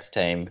Brett's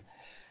team,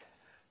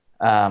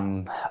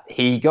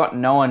 he got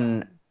no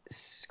one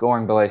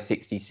scoring below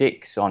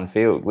 66 on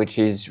field, which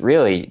is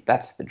really,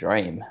 that's the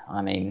dream.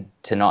 I mean,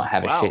 to not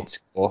have a shit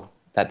score,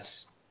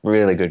 that's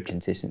really good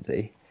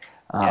consistency.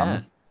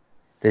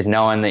 There's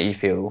no one that you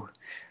feel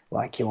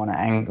like you want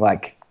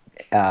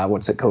to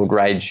what's it called,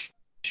 rage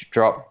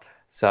drop.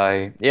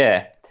 So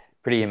yeah,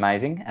 pretty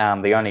amazing.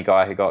 The only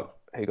guy who got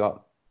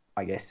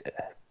I guess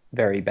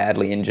very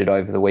badly injured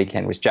over the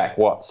weekend was Jack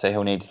Watts, so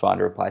he'll need to find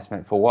a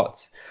replacement for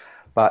Watts.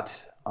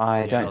 But I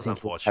Yeah, that don't was think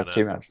he'll have unfortunate.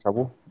 too much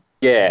trouble.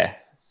 Yeah.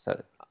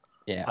 So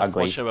yeah,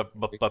 ugly.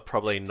 Unfortunate, but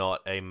probably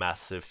not a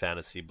massive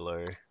fantasy blow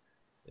in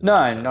the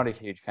No, meantime. not a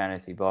huge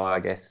fantasy blow. I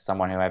guess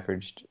someone who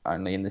averaged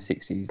only in the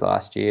 60s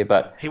last year,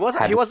 but He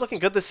had was looking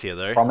good this year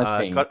though.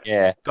 promising.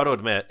 Yeah. Got to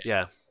admit,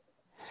 yeah.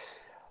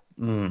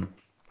 Mm.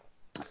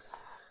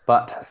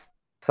 But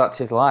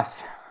such is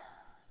life.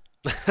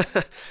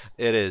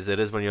 It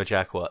is when you're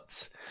Jack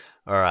Watts.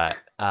 All right.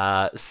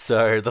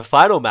 So the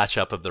final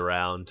matchup of the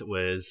round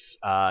was.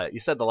 You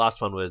said the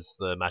last one was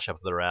the matchup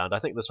of the round. I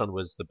think this one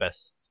was the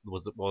best.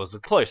 Was the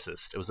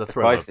closest. It was the The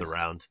thriller of the closest.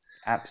 round.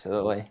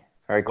 Absolutely.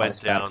 Very Went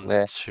close battle down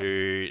there.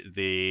 to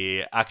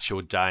the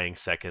actual dying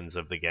seconds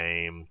of the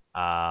game.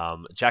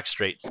 Jack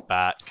Street's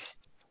back,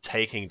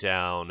 taking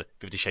down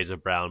 50 Shades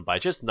of Brown by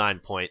just 9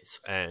 points,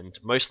 and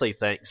mostly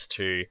thanks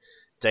to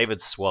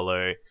David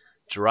Swallow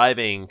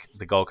driving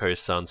the Gold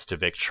Coast Suns to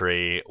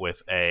victory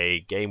with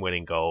a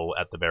game-winning goal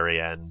at the very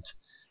end.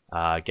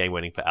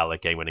 Game-winning for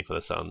Alec, game-winning for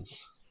the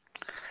Suns.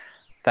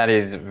 That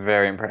is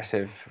very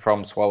impressive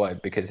from Swallow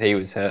because he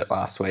was hurt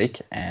last week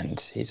and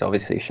he's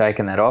obviously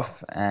shaken that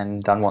off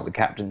and done what the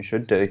captain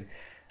should do,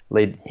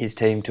 lead his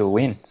team to a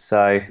win.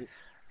 So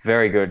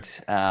very good.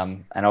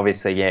 And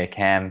obviously, yeah,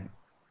 Cam,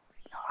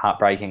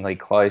 heartbreakingly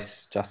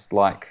close, just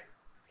like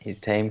his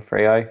team,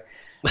 Freo.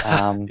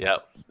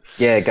 Yep.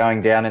 Yeah,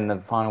 going down in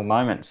the final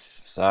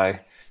moments. So,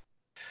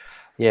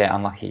 yeah,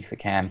 unlucky for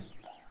Cam.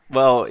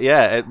 Well,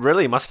 yeah, it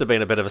really must have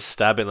been a bit of a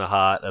stab in the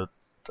heart.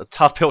 A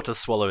tough pill to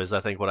swallow is, I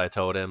think, what I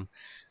told him.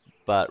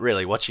 But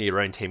really, watching your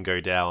own team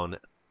go down,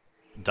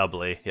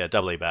 doubly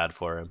bad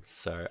for him.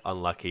 So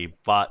unlucky.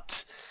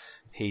 But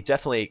he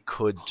definitely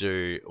could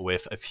do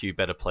with a few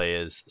better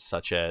players,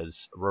 such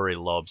as Rory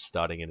Lobb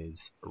starting in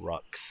his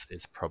rucks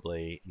is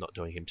probably not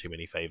doing him too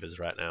many favors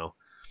right now.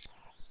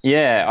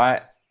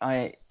 Yeah,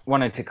 I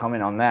wanted to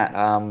comment on that.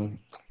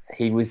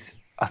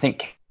 I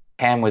think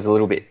Cam was a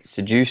little bit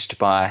seduced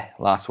by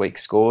last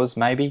week's scores,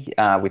 maybe,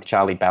 with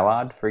Charlie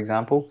Ballard, for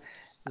example.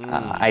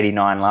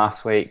 89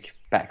 last week,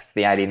 backs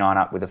the 89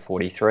 up with a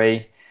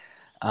 43.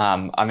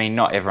 I mean,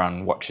 not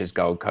everyone watches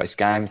Gold Coast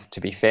games,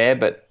 to be fair,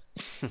 but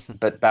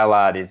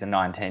Ballard is a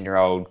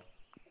 19-year-old,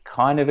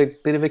 kind of a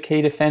bit of a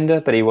key defender,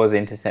 but he was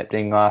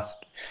intercepting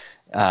last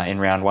in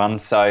round one,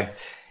 so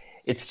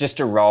it's just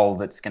a role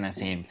that's going to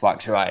see him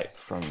fluctuate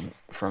from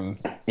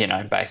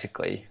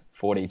basically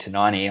 40 to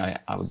 90,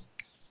 I would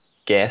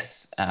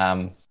guess.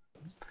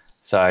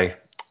 So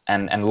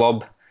and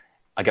Lob,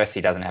 I guess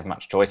he doesn't have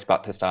much choice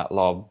but to start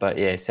Lob. But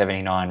yeah,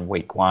 79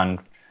 week 1,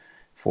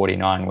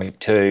 49 week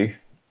 2.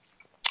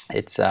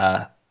 It's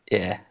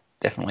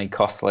definitely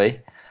costly.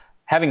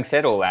 Having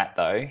said all that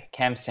though,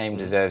 Cam's team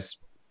deserves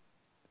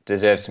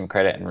some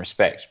credit and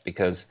respect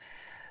because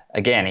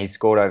again, he's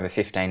scored over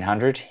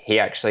 1,500. He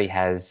actually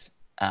has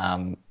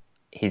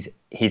he's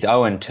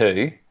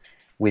 0-2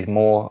 with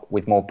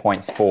more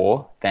points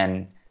for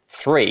than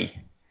 3,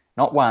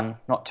 not 1,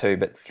 not 2,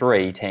 but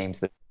 3 teams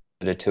that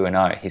are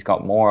 2-0. He's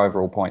got more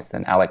overall points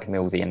than Alec,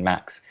 Millsy, and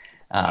Max.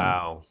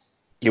 Wow.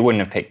 You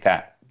wouldn't have picked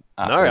that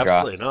after No, the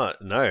draft. absolutely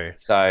not. No.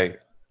 So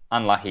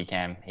unlucky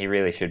Cam. He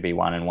really should be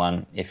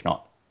 1-1, if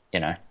not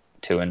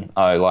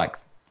 2-0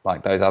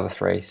 like those other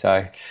 3.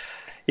 So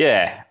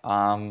yeah.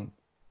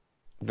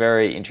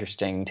 Very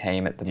interesting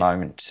team at the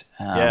moment.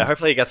 Yeah,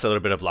 hopefully he gets a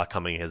little bit of luck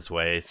coming his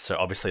way. So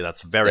obviously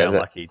that's very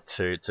unlucky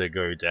to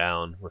go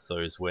down with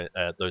those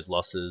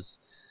losses.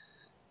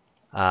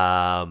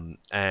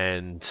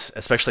 And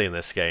especially in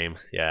this game,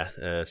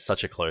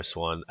 such a close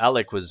one.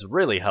 Alec was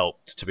really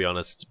helped, to be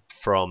honest,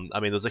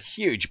 there was a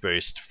huge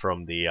boost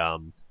from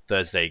the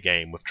Thursday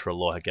game with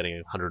Treloar getting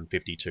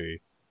 152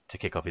 to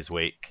kick off his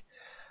week.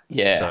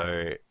 Yeah.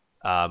 So,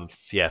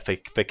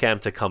 for Cam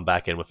to come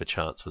back in with a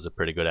chance was a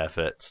pretty good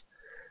effort.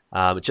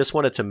 Just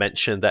wanted to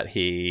mention that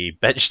he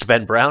benched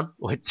Ben Brown,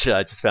 which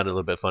I just found a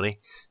little bit funny.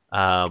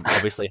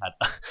 Obviously had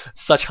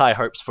such high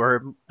hopes for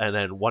him, and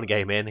then one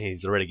game in,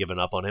 he's already given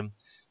up on him.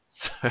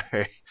 So,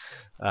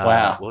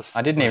 wow,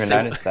 I didn't even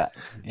notice that.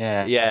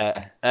 Yeah,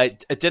 yeah,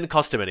 it didn't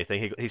cost him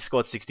anything. He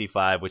scored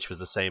 65, which was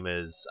the same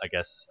as I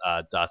guess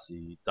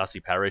Darcy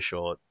Parish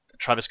or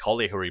Travis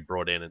Collier, who he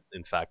brought in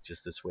fact,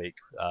 just this week,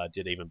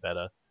 did even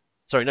better.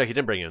 Sorry, no, he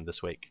didn't bring him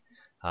this week.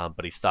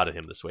 But he started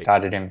him this week.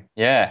 Started him,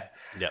 yeah.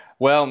 Yep.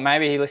 Well,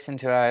 maybe he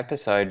listened to our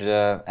episode,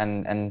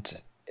 and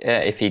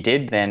if he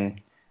did, then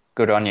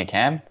good on you,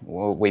 Cam.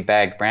 Well, we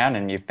bagged Brown,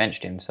 and you've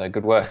benched him, so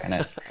good work, and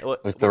it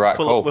was the right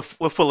call.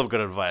 We're full of good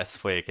advice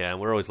for you, Cam.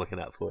 We're always looking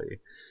out for you.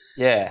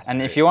 Yeah,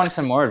 and if you want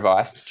some more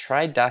advice,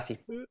 trade Darcy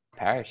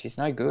Parish. He's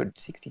no good.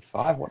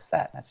 65, what's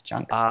that? That's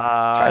junk.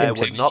 I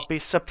would not be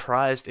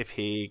surprised if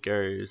he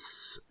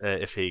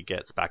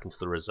gets back into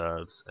the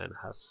reserves and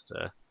has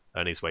to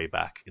earn his way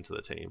back into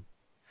the team.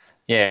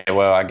 Yeah,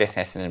 well, I guess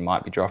Essendon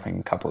might be dropping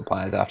a couple of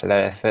players after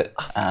that effort.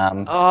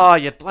 Oh,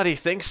 you bloody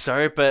think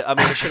so, but I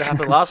mean, it should have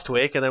happened last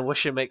week, and then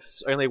Worcester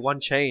makes only one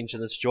change,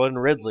 and it's Jordan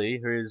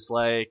Ridley, who's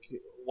like,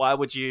 why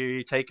would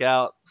you take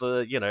out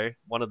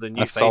one of the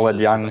new faces? Solid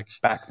young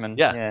backman.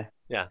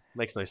 Yeah,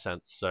 makes no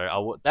sense.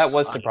 So that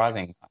was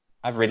surprising.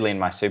 I have Ridley in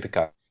my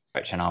Supercoach,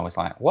 and I was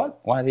like, what?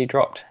 Why has he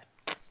dropped?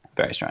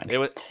 Very strange.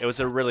 It was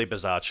a really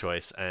bizarre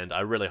choice, and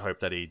I really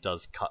hope that he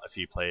does cut a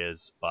few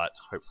players, but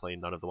hopefully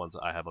none of the ones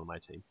that I have on my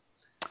team.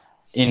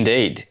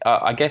 Indeed.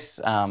 I guess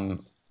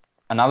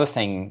another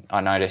thing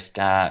I noticed,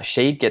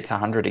 Sheed gets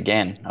 100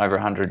 again, over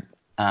 100,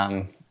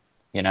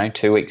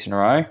 2 weeks in a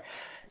row.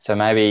 So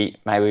maybe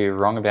we were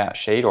wrong about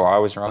Sheed, or I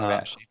was wrong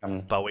about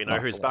Sheed. But we know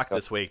who's back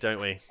this week,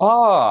 don't we?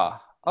 Oh,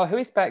 who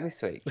is back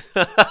this week? Is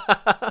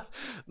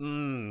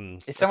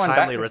someone a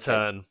timely back this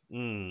return?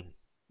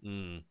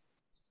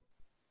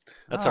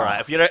 That's all right.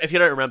 If you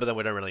don't remember, then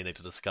we don't really need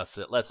to discuss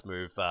it. Let's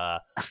move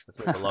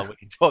along. We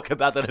can talk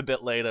about that a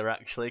bit later,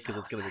 actually, because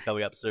it's going to be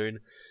coming up soon.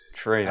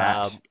 True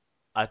that.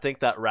 I think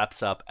that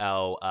wraps up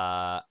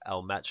our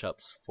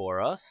matchups for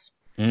us.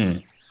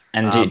 And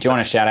do you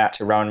want to shout out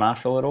to Rowan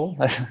Marshall at all?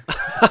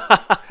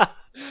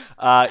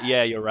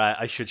 Yeah, you're right.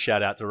 I should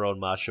shout out to Rowan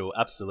Marshall.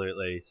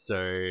 Absolutely.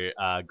 So,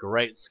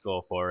 great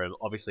score for him.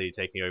 Obviously,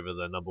 taking over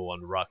the number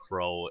one ruck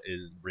role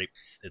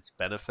reaps its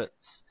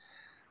benefits.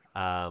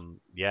 I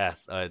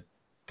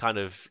kind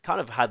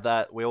of had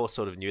that. We all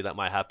sort of knew that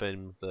might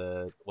happen.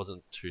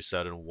 Wasn't too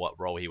certain what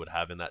role he would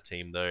have in that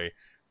team though.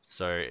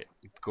 So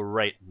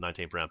great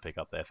 19th round pick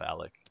up there for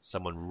Alec.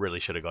 Someone really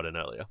should have got in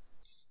earlier.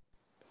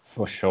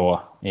 For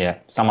sure. Yeah.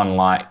 Someone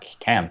like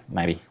Cam,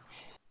 maybe.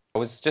 I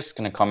was just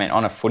going to comment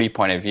on a footy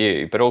point of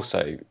view, but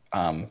also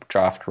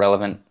draft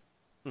relevant,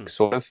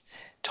 sort of.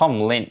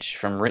 Tom Lynch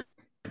from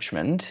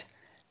Richmond.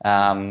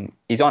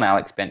 He's on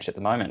Alec's bench at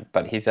the moment,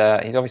 but he's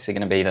obviously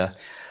going to be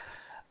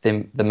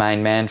the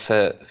main man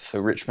for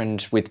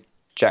Richmond with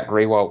Jack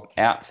Riewoldt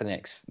out for the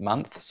next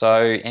month.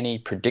 So any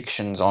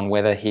predictions on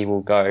whether he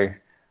will go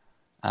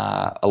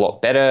a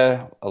lot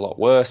better, a lot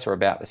worse, or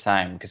about the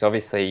same? Because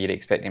obviously you'd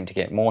expect him to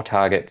get more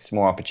targets,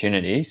 more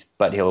opportunities,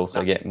 but he'll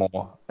also get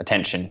more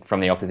attention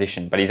from the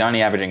opposition. But he's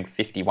only averaging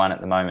 51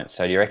 at the moment.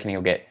 So do you reckon he'll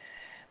get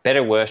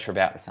better, worse, or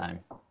about the same?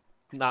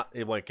 No,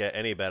 it won't get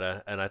any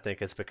better, and I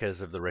think it's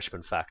because of the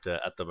Richmond factor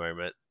at the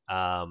moment.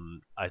 I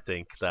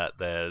think that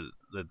they're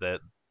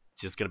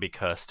just going to be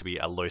cursed to be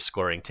a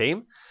low-scoring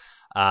team.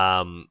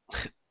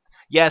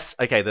 Yes,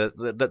 okay,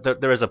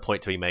 there is a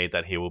point to be made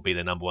that he will be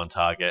the number one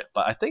target,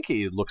 but I think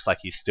he looks like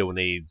he still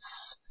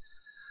needs,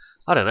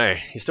 I don't know,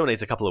 he still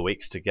needs a couple of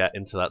weeks to get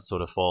into that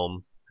sort of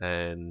form,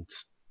 and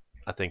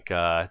I think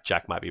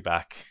Jack might be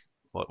back,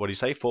 what do you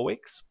say, 4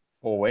 weeks?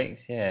 4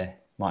 weeks, yeah,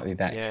 might be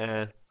back.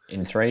 Yeah.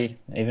 In 3,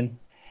 even.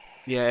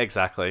 Yeah,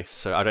 exactly,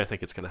 so I don't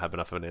think it's going to have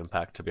enough of an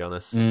impact, to be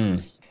honest.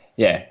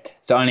 Yeah,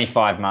 so only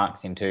 5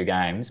 marks in 2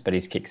 games, but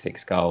he's kicked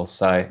 6 goals.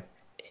 So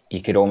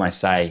you could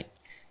almost say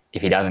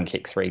if he doesn't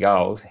kick 3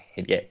 goals,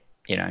 he'd get,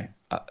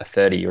 a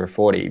 30 or a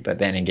 40. But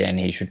then again,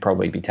 he should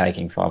probably be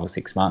taking 5 or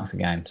 6 marks a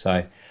game.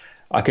 So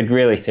I could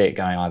really see it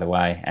going either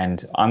way.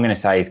 And I'm going to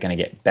say he's going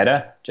to get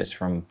better just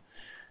from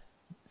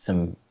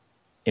some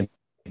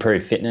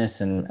improved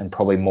fitness and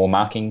probably more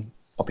marking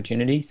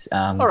opportunities.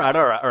 All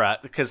right.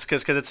 Because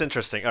it's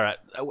interesting. All right.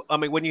 I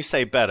mean, when you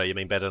say better, you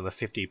mean better than the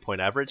 50-point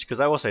average?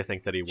 Because I also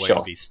think that he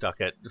won't be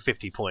stuck at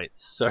 50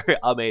 points. So,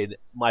 I mean,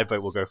 my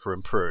vote will go for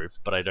improve,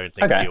 but I don't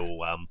think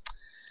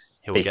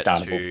he'll get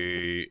startable.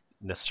 To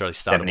necessarily startable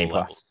 70 plus.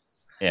 levels.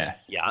 Yeah.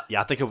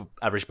 I think he'll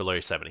average below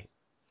 70.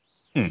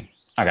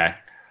 Okay.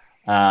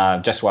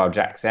 Just while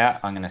Jack's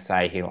out, I'm going to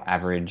say he'll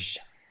average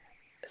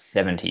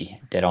 70,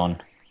 dead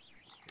on.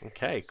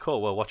 Okay,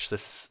 cool. Well, watch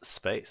this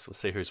space. We'll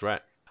see who's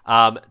right.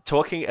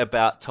 Talking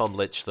about Tom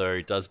Lynch,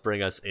 though, does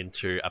bring us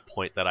into a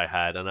point that I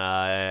had,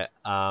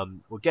 and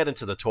we'll get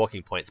into the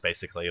talking points,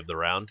 basically, of the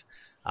round,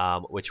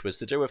 which was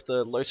to do with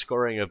the low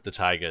scoring of the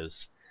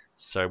Tigers.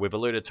 So we've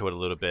alluded to it a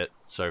little bit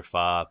so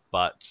far,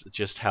 but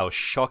just how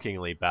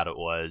shockingly bad it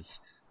was.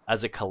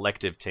 As a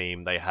collective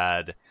team, they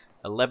had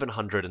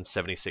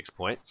 1,176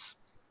 points.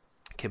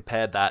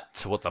 Compared that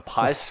to what the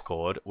Pies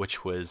scored,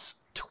 which was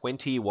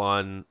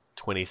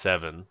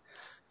 21-27.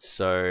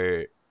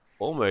 So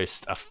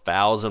almost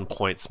 1,000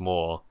 points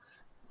more,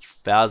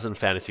 1,000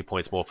 fantasy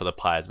points more for the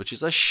Pies, which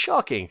is a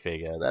shocking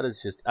figure. That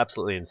is just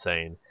absolutely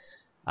insane.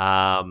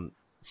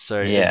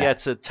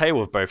 It's a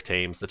tale of both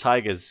teams. The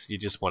Tigers, you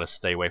just want to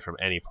stay away from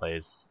any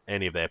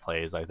of their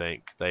players, I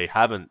think. They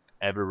haven't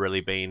ever really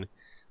been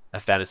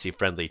a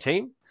fantasy-friendly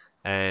team,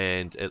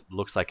 and it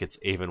looks like it's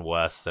even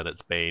worse than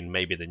it's been.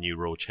 Maybe the new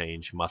rule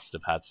change must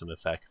have had some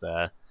effect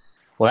there.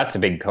 Well, that's a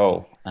big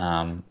call.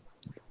 To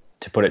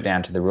put it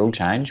down to the rule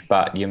change,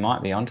 but you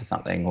might be onto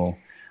something. Well,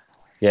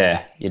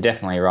 yeah, you're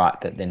definitely right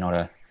that they're not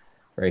a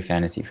very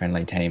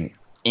fantasy-friendly team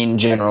in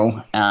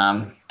general,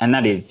 and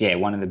that is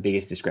one of the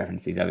biggest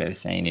discrepancies I've ever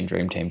seen in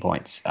Dream Team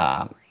points.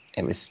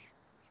 It was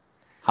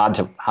hard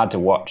to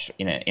watch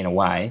in a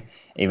way,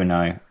 even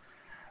though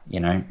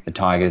the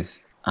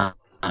Tigers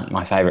aren't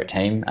my favourite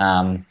team.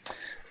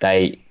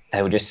 They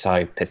were just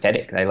so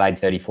pathetic. They laid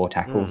 34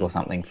 tackles or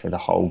something for the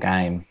whole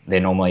game. They're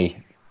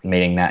normally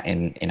meeting that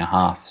in a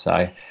half.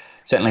 So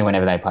certainly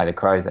whenever they play the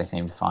Crows, they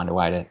seem to find a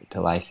way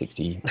to lay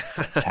 60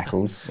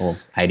 tackles or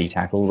 80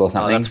 tackles or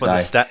something.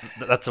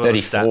 That's when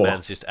the stat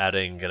man's just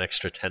adding an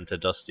extra 10 to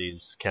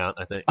Dusty's count,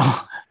 I think.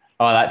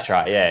 Oh, that's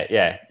right. Yeah,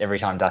 yeah. Every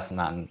time Dustin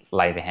Martin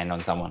lays a hand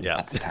on someone, Yeah.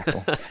 that's a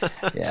tackle.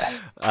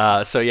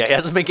 Yeah. So yeah, he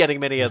hasn't been getting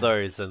many of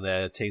those, and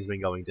their team's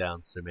been going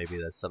down. So maybe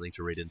there's something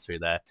to read into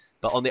there.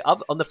 But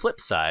on the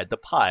flip side, the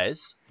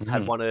Pies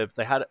had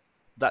they had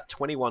that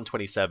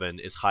 21-27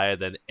 is higher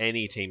than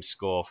any team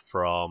score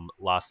from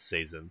last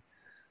season.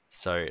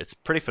 So it's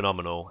pretty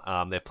phenomenal.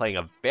 They're playing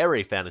a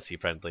very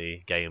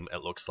fantasy-friendly game,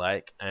 it looks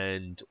like.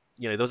 And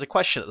there was a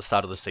question at the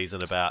start of the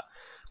season about,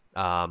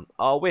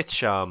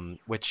 which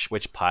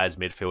Pies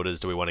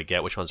midfielders do we want to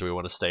get? Which ones do we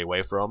want to stay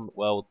away from?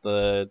 Well,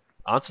 the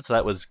answer to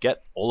that was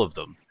get all of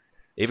them,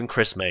 even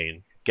Chris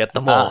Main, get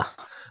them all.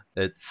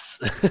 It's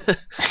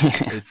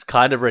it's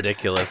kind of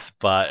ridiculous,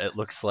 but it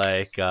looks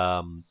like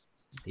they're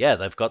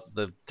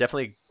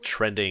definitely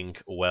trending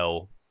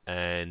well.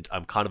 And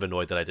I'm kind of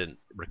annoyed that I didn't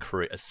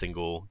recruit a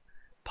single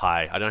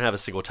Pie. I don't have a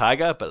single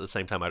Tiger, but at the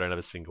same time, I don't have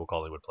a single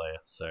Collingwood player.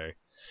 So,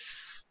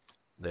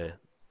 there.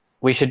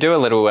 We should do a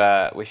little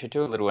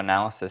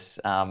analysis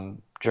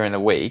during the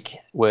week,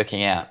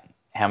 working out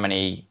how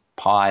many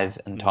Pies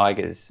and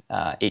Tigers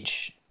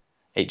each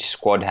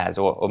squad has,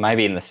 or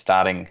maybe in the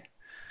starting.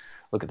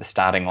 Look at the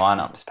starting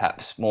lineups,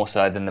 perhaps more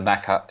so than the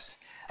backups,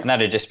 and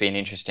that'd just be an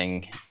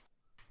interesting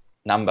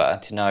number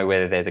to know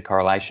whether there's a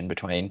correlation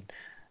between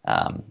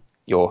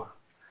your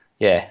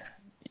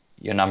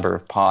number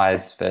of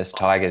Pies versus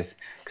Tigers.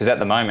 Because at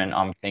the moment,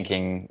 I'm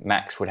thinking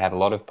Max would have a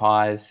lot of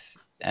Pies,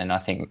 and I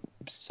think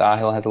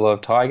Sahil has a lot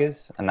of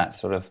Tigers, and that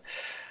sort of,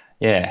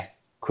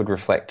 could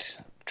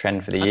reflect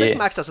trend for the year. I think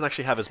Max doesn't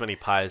actually have as many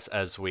Pies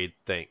as we'd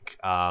think.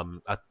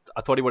 I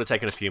thought he would have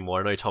taken a few more.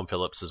 I know Tom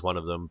Phillips is one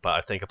of them, but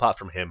I think apart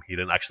from him, he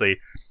didn't actually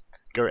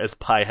go as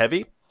Pie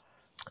heavy.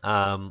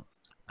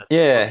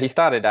 He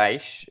started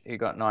Aish, who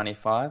got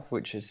 95,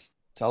 which is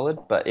solid,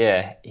 but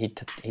he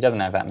doesn't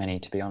have that many,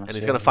 to be honest. And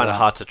he's going to find it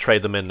hard to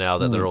trade them in now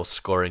that they're all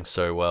scoring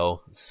so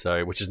well.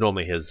 So, which is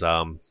normally his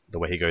the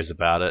way he goes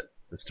about it,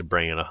 is to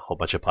bring in a whole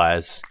bunch of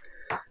Pies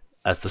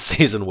as the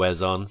season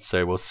wears on.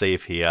 So we'll see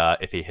if he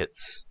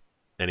hits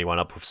anyone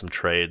up with some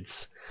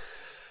trades.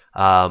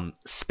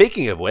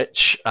 Speaking of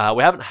which,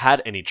 we haven't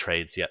had any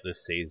trades yet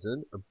this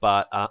season,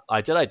 but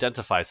I did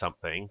identify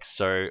something.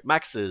 So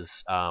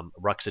Max's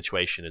ruck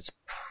situation is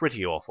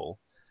pretty awful.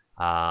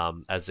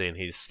 As in,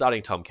 he's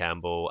starting Tom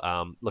Campbell.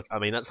 Look, I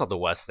mean, that's not the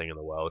worst thing in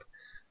the world.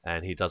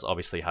 And he does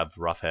obviously have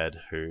Roughhead,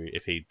 who,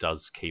 if he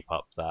does keep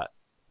up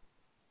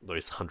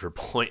those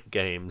 100-point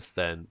games,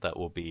 then that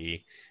will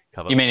be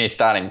covered. You mean he's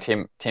starting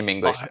Tim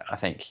English? I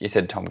think you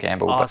said Tom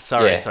Campbell. Oh,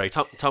 sorry.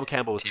 Tom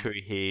Campbell is who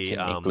he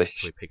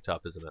picked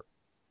up, isn't it?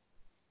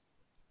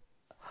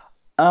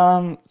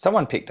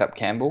 Someone picked up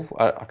Campbell.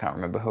 I can't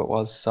remember who it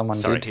was.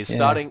 Sorry, he's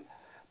starting.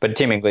 But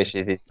Tim English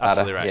is his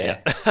starter. Absolutely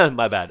right, yeah.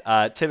 My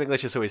bad. Tim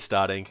English is who he's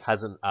starting.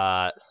 Hasn't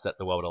set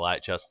the world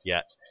alight just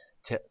yet.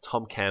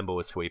 Tom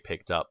Campbell is who he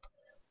picked up,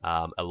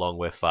 along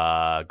with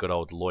good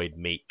old Lloyd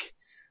Meek.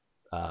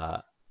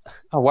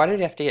 Why did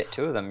he have to get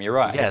two of them? You're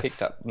right. Yes, he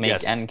picked up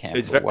Meek and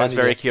Campbell. I was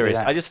very curious.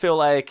 I just feel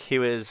like he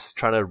was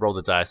trying to roll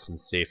the dice and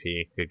see if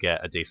he could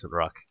get a decent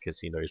ruck, because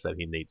he knows that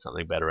he needs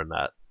something better in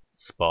that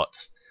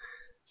spot.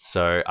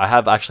 So I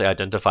have actually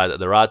identified that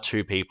there are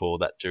two people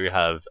that do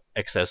have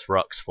excess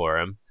rucks for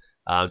him.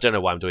 I don't know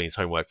why I'm doing his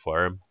homework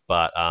for him,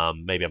 but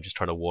maybe I'm just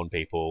trying to warn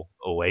people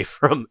away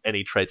from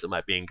any trades that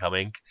might be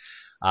incoming.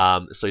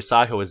 So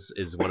Sahil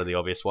is one of the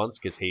obvious ones,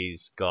 because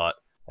he's got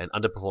an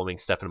underperforming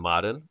Stephen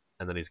Martin,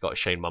 and then he's got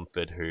Shane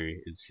Mumford, who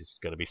is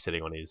just going to be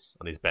sitting on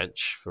his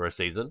bench for a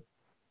season.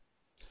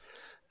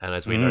 And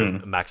as we know,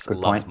 Max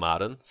loves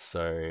Martin,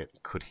 so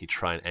could he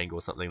try and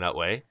angle something that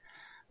way?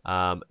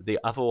 The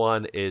other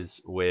one is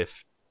with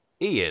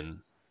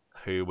Ian,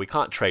 who we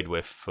can't trade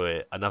with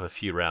for another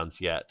few rounds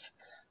yet.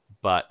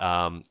 But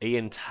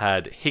Ian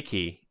had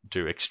Hickey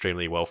do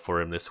extremely well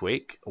for him this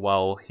week,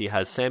 while he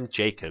has Sam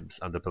Jacobs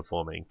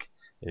underperforming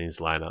in his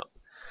lineup.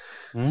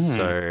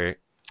 So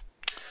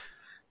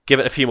give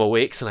it a few more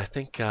weeks, and I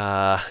think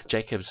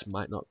Jacobs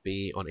might not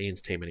be on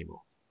Ian's team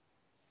anymore.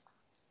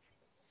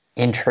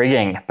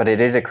 Intriguing, but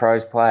it is a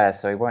Crows player,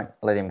 so he won't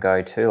let him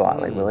go too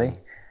lightly, will he?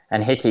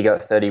 And Hickey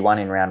got 31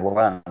 in round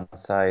one,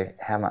 so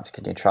how much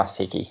can you trust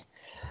Hickey?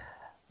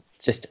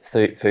 It's just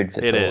food for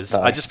thought. It is.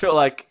 Though. I just feel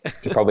like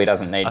he probably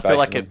doesn't need. I feel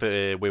like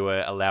if we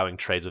were allowing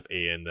trades with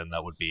Ian, then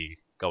that would be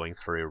going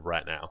through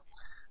right now.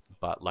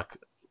 But like,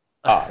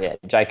 oh yeah,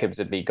 Jacobs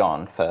would be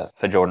gone for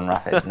Jordan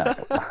Roughhead. No.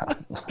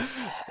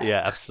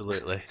 Yeah,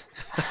 absolutely.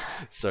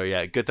 So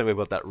yeah, good thing we've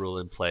got that rule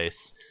in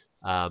place.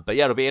 But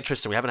yeah, it'll be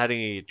interesting. We haven't had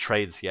any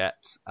trades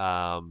yet.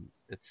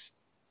 It's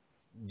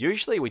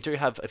usually we do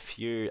have a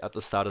few at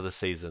the start of the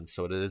season,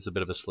 so it is a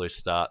bit of a slow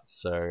start.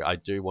 So I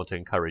do want to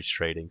encourage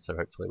trading. So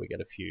hopefully we get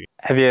a few.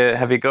 Have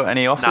you got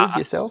any offers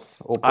yourself?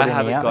 Or I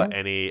haven't got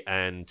any,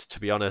 and to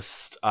be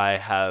honest, I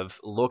have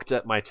looked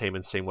at my team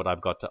and seen what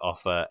I've got to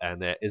offer,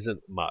 and there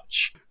isn't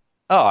much.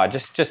 Oh,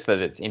 just that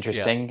it's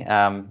interesting.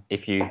 Yeah.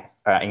 If you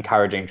are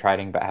encouraging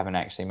trading but haven't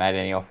actually made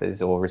any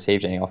offers or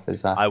received any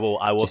offers, I will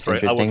throw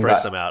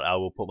some out. I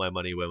will put my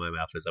money where my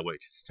mouth is. I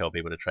won't just tell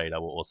people to trade. I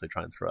will also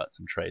try and throw out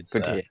some trades.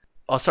 Good to hear.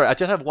 Oh, sorry, I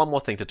did have one more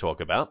thing to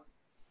talk about.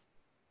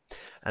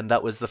 and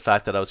that was the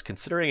fact that I was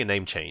considering a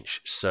name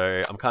change.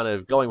 So I'm kind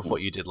of going with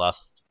what you did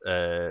last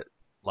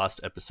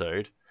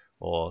episode,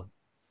 or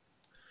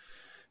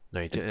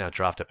no, you did in our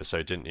draft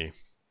episode, didn't you?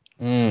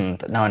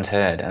 That no one's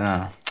heard.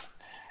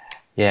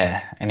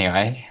 Yeah.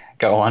 Anyway,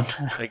 go on.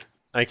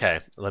 Okay,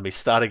 let me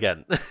start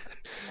again.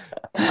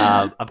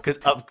 I'm,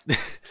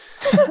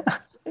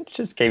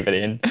 Just keep it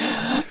in.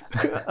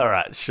 All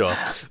right, sure,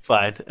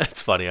 fine.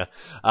 It's funnier.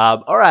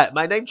 All right,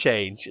 my name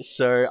change.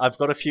 So I've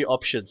got a few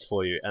options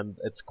for you, and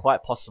it's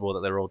quite possible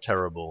that they're all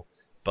terrible,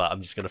 but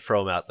I'm just going to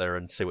throw them out there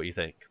and see what you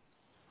think.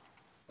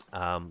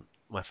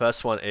 My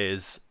first one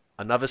is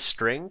another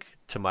string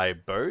to my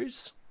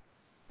bows.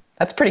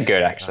 That's pretty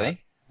good,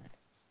 actually.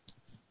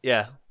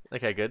 Yeah.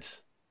 Okay, good.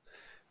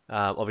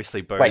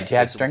 Obviously, bows. Wait, do you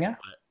have stringer?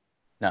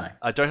 No.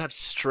 I don't have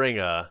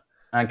stringer.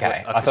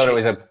 Okay. I thought it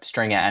was a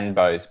stringer and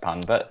bows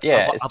pun, but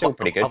yeah, it's still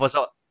pretty good. Otherwise,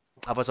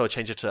 I would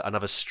change it to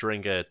another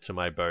stringer to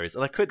my bows,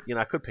 and I could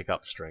pick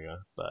up stringer,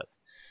 but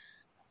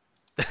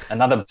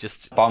Another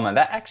just bomber.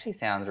 That actually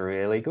sounds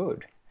really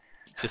good.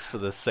 just for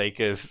the sake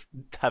of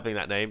having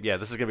that name. Yeah,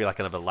 this is gonna be like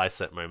another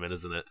Lysette moment,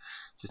 isn't it?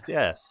 Just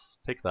yes,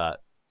 pick that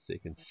so you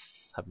can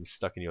have him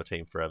stuck in your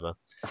team forever.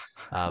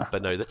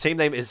 But no, the team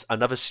name is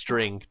another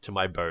string to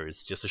my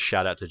bows. Just a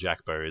shout out to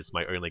Jack Bowes,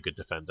 my only good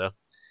defender.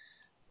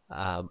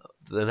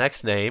 The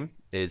next name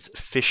is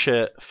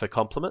Fisher for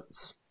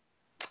compliments.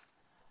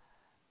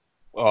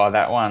 Oh,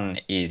 that one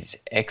is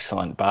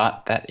excellent,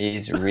 Bart. That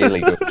is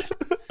really good.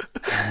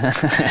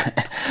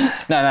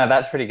 No,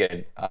 that's pretty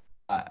good.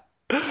 I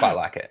quite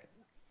like it.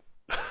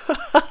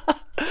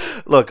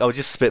 Look, I was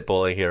just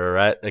spitballing here,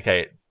 alright?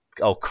 Okay,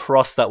 I'll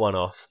cross that one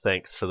off.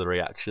 Thanks for the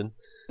reaction.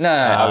 No,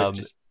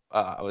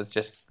 I was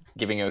just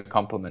giving you a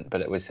compliment,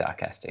 but it was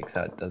sarcastic,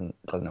 so it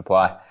doesn't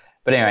apply.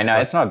 But anyway, no,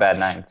 it's not a bad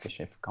name,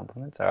 Fisher for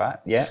compliments. All right,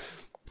 yeah.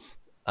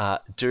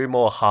 Do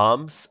more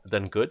harms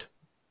than good.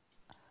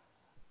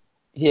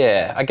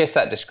 Yeah, I guess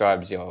that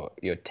describes your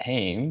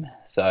team.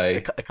 So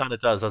It kind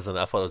of does, doesn't it?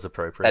 I thought it was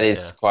appropriate. that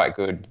is quite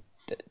good.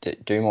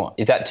 Do more.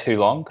 Is that too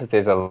long? Because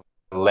there's a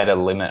letter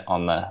limit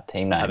on the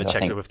team names. I haven't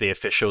checked it with the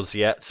officials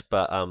yet,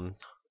 but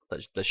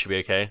that should be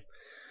okay.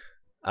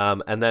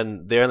 And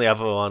then the only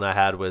other one I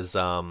had was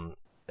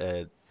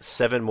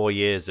 7 more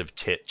years of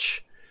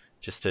Titch,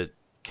 just to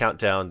count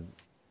down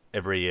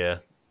every year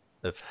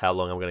of how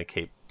long I'm going to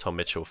keep Tom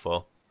Mitchell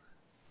for.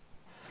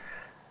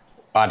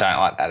 I don't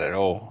like that at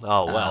all.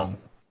 Oh, wow.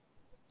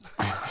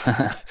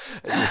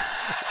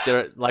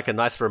 Like a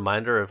nice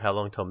reminder of how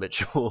long Tom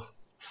Mitchell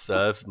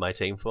served my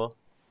team for?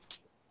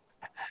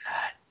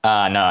 No,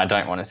 I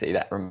don't want to see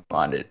that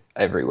reminded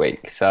every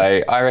week. So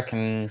I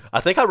reckon I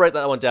think I wrote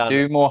that one down.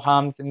 do more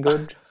harms than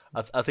good.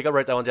 I think I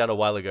wrote that one down a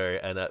while ago,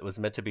 and it was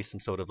meant to be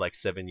some sort of like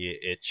 7-year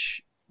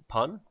itch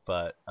pun,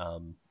 but I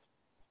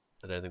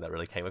don't think that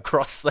really came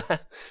across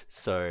there.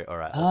 So, all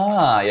right.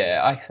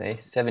 Yeah, I see.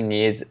 7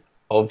 years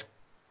of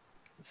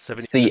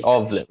 7 it's the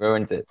of that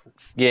ruins it.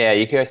 Yeah,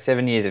 you could go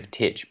 7 years of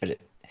Titch, but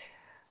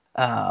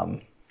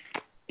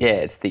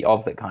it's the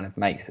of that kind of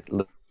makes it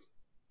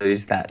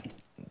lose that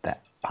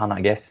pun,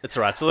 I guess. It's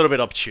all right. It's a little bit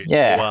obtuse.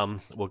 Yeah.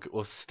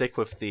 We'll stick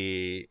with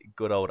the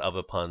good old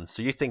other pun.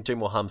 So you think do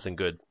more harms than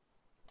good?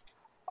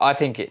 I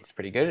think it's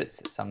pretty good.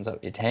 It sums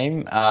up your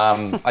team.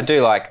 I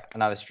do like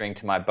another string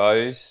to my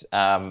bows.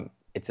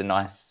 It's a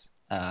nice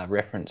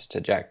reference to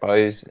Jack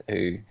Bowes,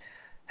 who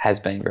has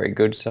been very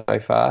good so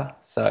far.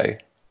 So,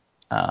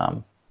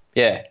 I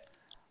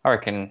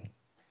reckon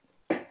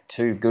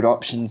 2 good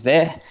options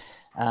there.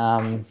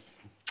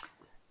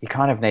 You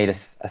kind of need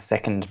a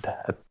second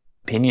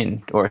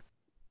opinion or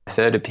a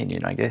third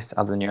opinion, I guess,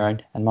 other than your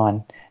own and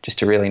mine, just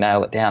to really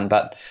nail it down.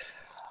 But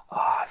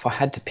if I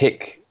had to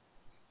pick...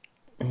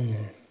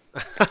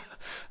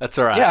 That's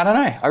all right. Yeah, I don't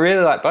know. I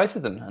really like both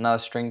of them.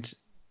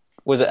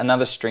 Was it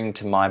another string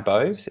to my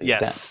bows?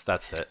 Yes,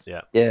 that's it.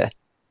 Yeah. Yeah.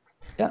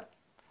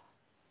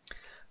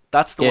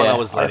 That's the one I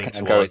was I leaning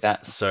reckon I'd go with towards.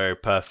 that. So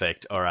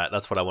perfect. All right,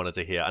 that's what I wanted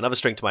to hear. Another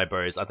string to my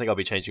bows. I think I'll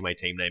be changing my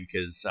team name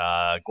because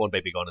Gone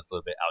Baby Gone is a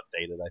little bit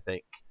outdated, I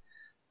think.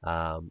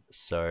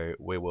 So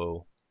we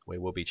will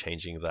be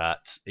changing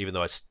that. Even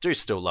though I do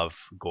still love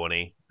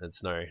Gorney,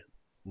 it's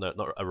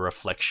not a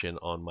reflection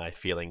on my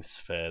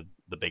feelings for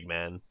the big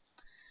man.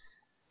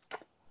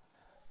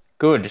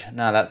 Good.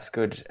 No, that's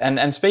good.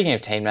 And speaking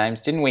of team names,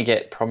 didn't we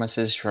get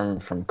promises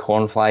from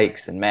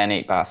Cornflakes and Man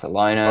Eat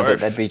Barcelona that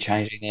they'd be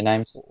changing their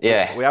names?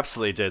 Yeah. We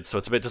absolutely did. So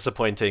it's a bit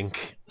disappointing.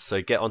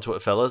 So get onto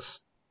it,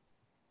 fellas.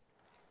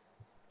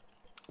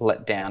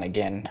 Let down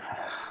again.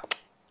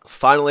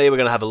 Finally, we're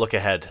going to have a look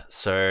ahead.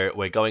 So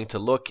we're going to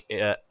look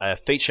at a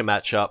feature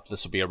matchup.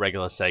 This will be a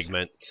regular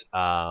segment,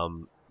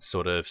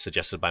 sort of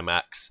suggested by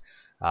Max.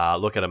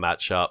 Look at a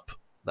matchup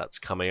that's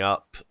coming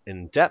up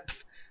in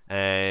depth.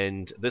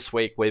 And this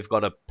week we've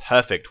got a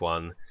perfect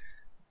one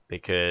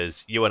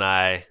because you and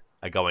I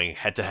are going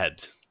head to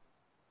head.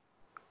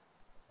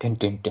 Dun,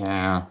 dun,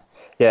 dun.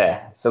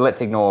 Yeah, so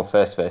let's ignore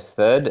first versus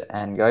third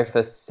and go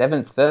for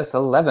seventh versus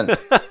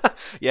 11th.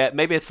 Yeah,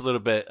 maybe it's a little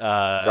bit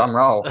Drum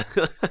roll.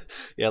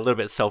 yeah, a little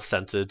bit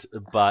self-centered,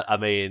 but I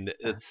mean,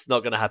 it's not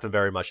going to happen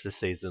very much this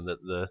season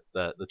that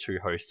the two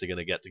hosts are going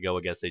to get to go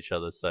against each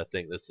other. So I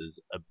think this is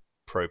That's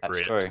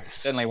appropriate. true.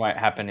 Certainly won't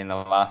happen in the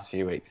last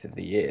few weeks of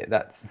the year.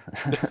 That's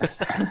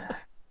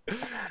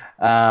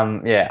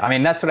yeah, I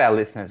mean, that's what our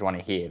listeners want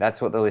to hear.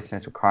 That's what the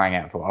listeners were crying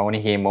out for. I want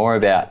to hear more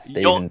about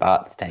Stephen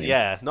Bart's team.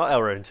 Yeah, not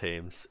our own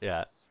teams.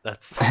 Yeah,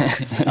 that's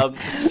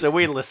so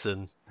we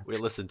listen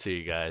to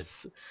you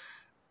guys,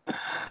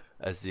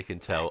 as you can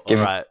tell. Give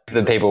All right,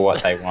 the people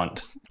what they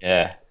want.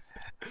 Yeah.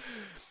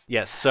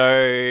 Yeah,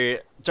 so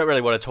don't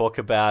really want to talk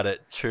about it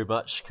too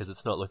much because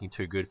it's not looking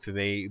too good for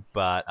me.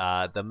 But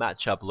the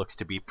matchup looks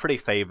to be pretty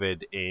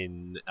favored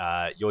in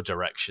your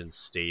direction,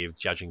 Steve,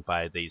 judging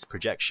by these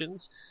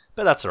projections.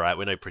 But that's all right.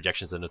 We know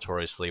projections are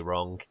notoriously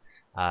wrong.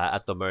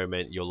 At the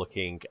moment, you're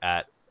looking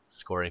at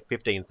scoring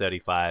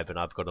 1535, and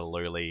I've got a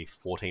lowly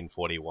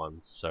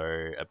 1441.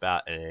 So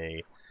about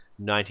a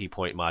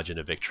 90-point margin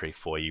of victory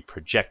for you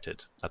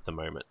projected at the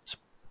moment.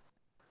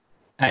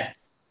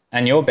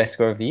 And your best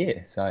score of the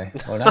year, so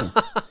well done.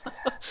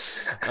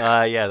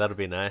 Yeah, that'll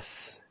be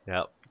nice.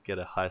 Yep, get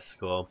a high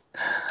score.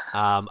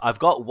 I've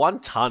got 1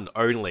 ton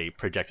only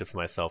projected for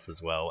myself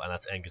as well, and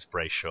that's Angus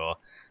Brayshaw.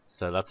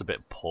 So that's a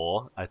bit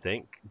poor, I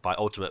think. By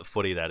Ultimate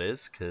Footy, that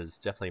is, because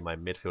definitely my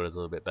midfield is a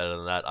little bit better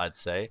than that, I'd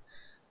say.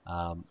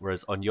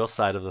 Whereas on your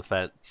side of the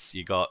fence,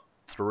 you got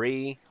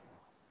 3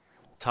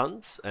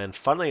 tons, and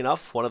funnily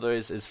enough, one of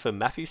those is for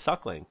Matthew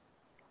Suckling.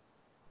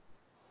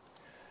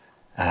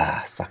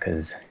 Ah,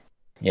 suckers.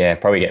 Yeah,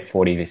 probably get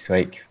 40 this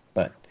week,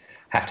 but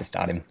have to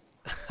start him.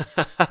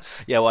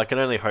 Yeah, well, I can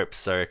only hope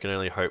so. I can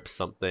only hope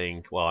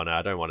something. Well, no,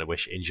 I don't want to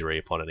wish injury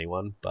upon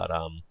anyone, but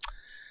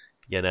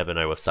you never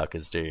know what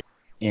suckers do.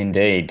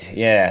 Indeed,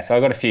 yeah. So I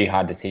got a few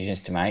hard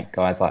decisions to make.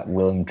 Guys like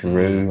Willem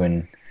Drew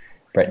and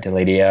Brett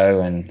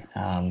Delidio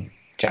and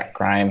Jack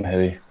Graham,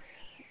 who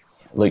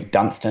Luke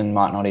Dunstan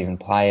might not even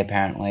play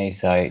apparently.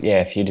 So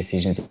yeah, a few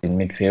decisions in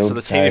midfield. So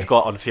the team you've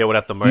got on field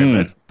at the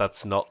moment,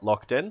 that's not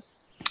locked in?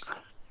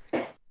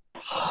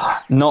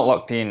 Not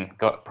locked in.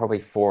 Got probably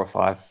 4 or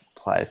 5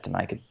 players to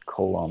make a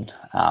call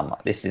on.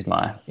 This is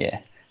my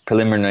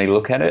preliminary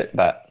look at it,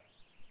 but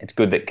it's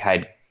good that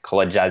Cade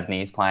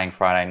Kolajasny is playing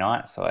Friday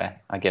night, so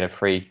I get a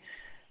free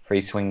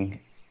swing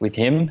with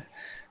him,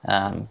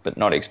 but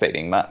not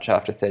expecting much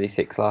after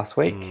 36 last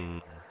week.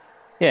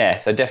 Yeah,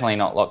 so definitely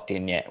not locked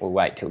in yet. We'll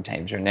wait till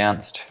teams are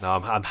announced. No,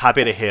 I'm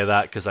happy to hear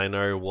that because I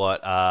know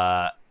what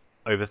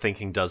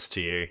overthinking does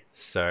to you.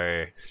 So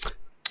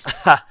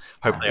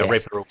hopefully I'll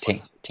reap the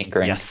rewards.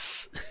 Tinkering.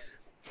 Yes.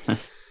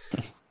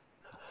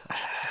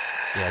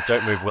 Yeah,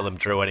 don't move Willem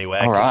Drew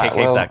anywhere. All right,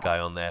 keep that guy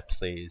on there,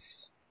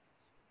 please.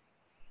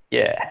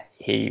 Yeah,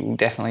 he will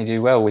definitely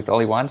do well with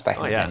Ollie Wines back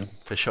in the team.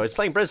 For sure. He's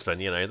playing Brisbane.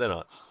 You know, they're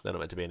not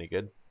meant to be any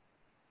good.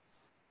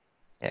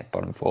 Yeah,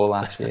 bottom 4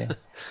 last year.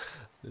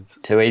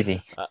 Too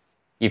easy.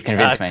 You've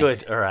convinced me.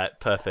 Good. All right.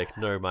 Perfect.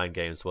 No mind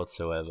games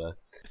whatsoever.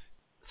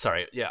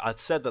 Sorry. Yeah, I'd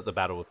said that the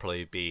battle would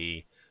probably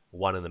be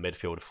one in the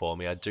midfield for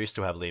me. I do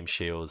still have Liam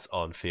Shields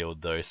on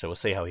field though, so we'll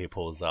see how he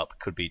pulls up.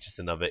 Could be just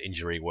another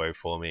injury woe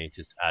for me.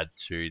 Just add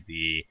to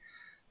the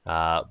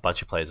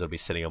bunch of players that'll be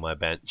sitting on my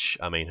bench.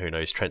 I mean, who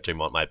knows? Trent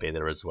Dumont might be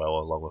there as well,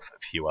 along with a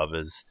few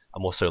others.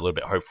 I'm also a little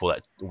bit hopeful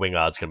that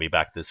Wingard's going to be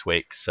back this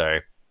week. So.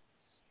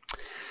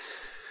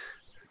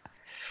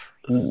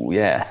 Ooh,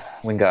 yeah,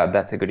 Wingard,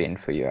 that's a good in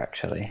for you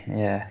actually.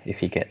 Yeah, if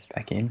he gets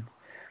back in.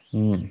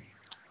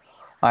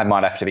 I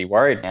might have to be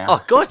worried now.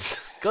 Oh,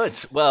 good.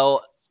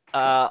 Well,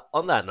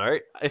 on that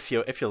note, if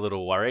you're a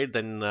little worried,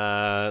 then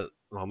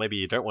well, maybe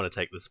you don't want to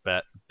take this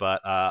bet.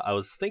 But I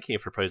was thinking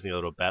of proposing a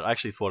little bet. I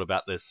actually thought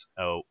about this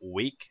a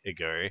week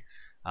ago.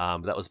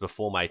 That was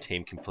before my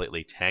team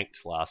completely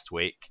tanked last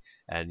week,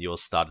 and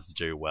yours started to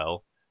do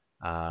well.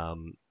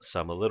 So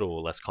I'm a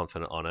little less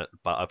confident on it,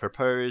 but I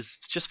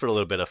proposed, just for a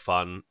little bit of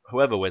fun,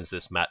 whoever wins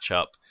this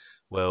matchup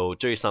will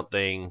do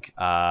something.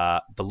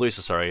 The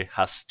loser,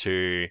 has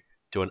to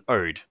do an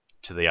ode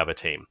to the other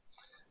team.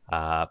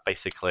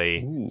 Basically,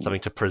 something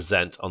to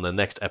present on the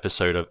next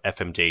episode of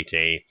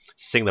FMDT,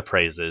 sing the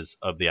praises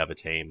of the other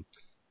team.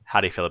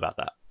 How do you feel about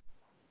that?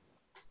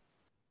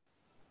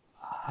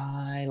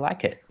 I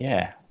like it,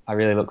 yeah. I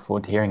really look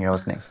forward to hearing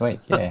yours next week,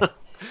 yeah.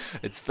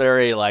 It's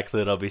very likely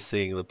that I'll be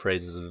singing the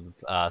praises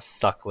of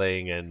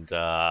Suckling and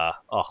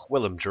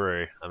Willem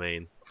Drew. I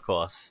mean, of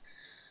course,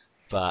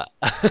 but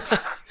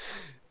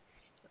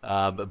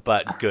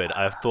but good.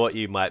 I thought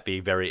you might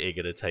be very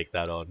eager to take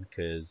that on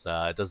because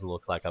it doesn't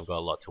look like I've got a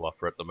lot to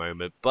offer at the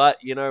moment. But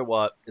you know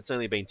what? It's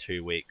only been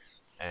 2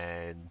 weeks,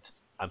 and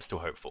I'm still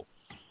hopeful.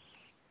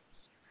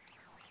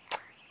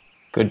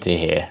 Good to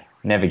hear.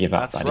 Never give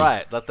up, That's buddy.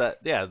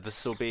 right.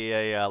 This will be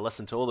a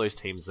lesson to all those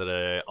teams that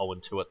are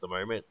 0-2 at the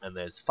moment, and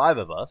there's 5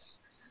 of us.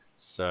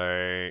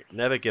 So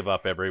never give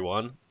up,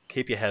 everyone.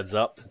 Keep your heads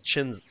up,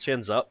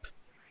 chins up,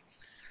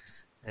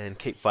 and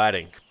keep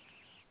fighting.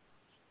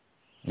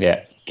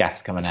 Yeah,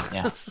 gaff's coming at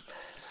you.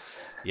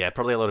 Yeah,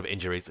 probably a lot of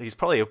injuries. He'll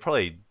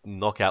probably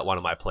knock out one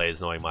of my players,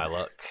 knowing my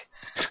luck.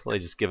 Probably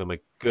just give him a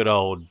good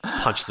old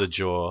punch to the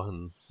jaw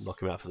and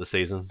knock him out for the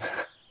season.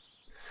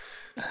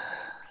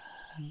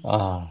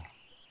 Oh,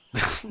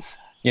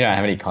 you don't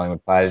have any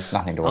Collingwood players.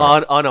 Nothing to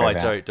worry Oh no, I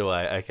about. don't, do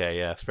I? Okay,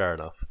 yeah, fair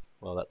enough.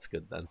 Well, that's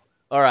good then.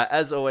 All right,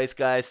 as always,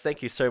 guys,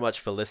 thank you so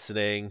much for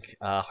listening.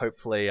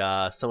 Hopefully,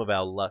 some of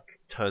our luck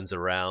turns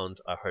around.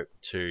 I hope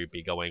to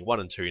be going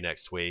 1-2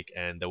 next week,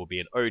 and there will be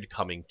an ode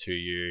coming to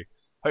you,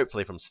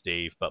 hopefully from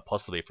Steve, but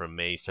possibly from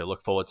me. So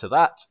look forward to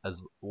that,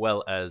 as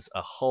well as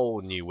a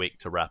whole new week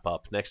to wrap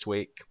up next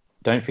week.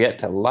 Don't forget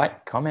to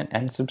like, comment,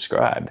 and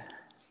subscribe.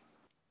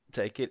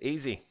 Take it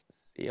easy.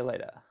 See you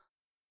later.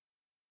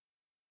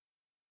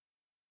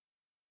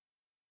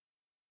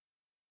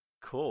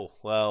 Cool.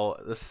 Well,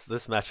 this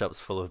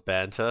matchup's full of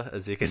banter,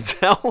 as you can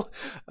tell.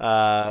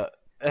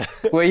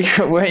 Weren't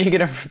you going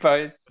to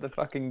propose the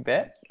fucking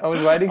bet? I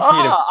was waiting for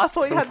you to I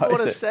thought you had more to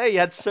propose it. say. You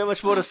had so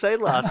much more to say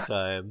last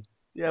time.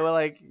 Yeah, well,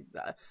 like,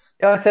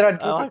 Yeah, I said I'd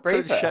keep I it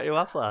couldn't briefer. shut you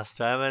up last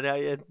time, and now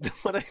you.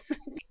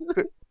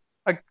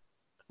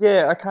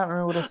 Yeah, I can't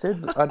remember what I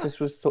said. I just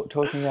was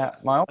talking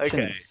about my options.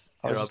 Okay,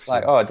 I was your just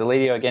like, options.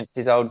 Deledio against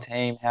his old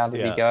team. How does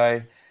he Yeah.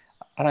 go?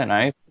 I don't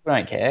know. People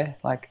don't care.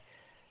 Like,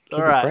 keep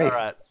All it right, brief. all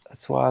right.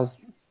 That's why I was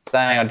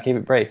saying I'd keep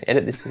it brief.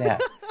 Edit this bit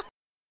out.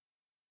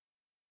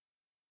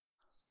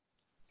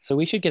 So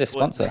we should get a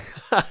sponsor.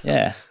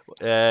 Yeah.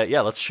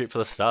 Yeah. Let's shoot for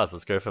the stars.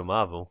 Let's go for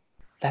Marvel.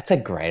 That's a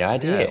great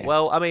idea. Yeah.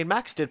 Well, I mean,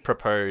 Max did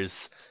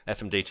propose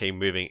FMDT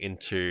moving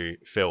into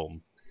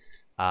film.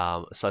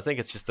 So I think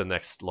it's just the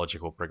next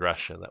logical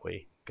progression that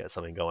we get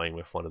something going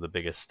with one of the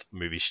biggest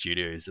movie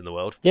studios in the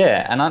world.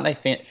 Yeah, and aren't they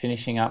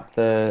finishing up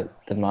the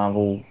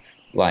Marvel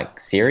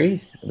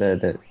series?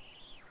 The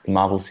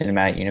Marvel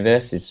Cinematic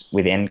Universe is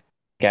with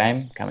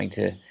Endgame coming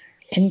to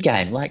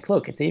Endgame. Like,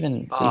 look, it's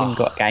even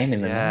got game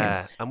in the name.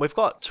 Yeah, and we've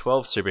got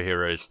 12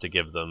 superheroes to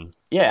give them.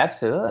 Yeah,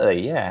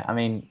 absolutely. Yeah, I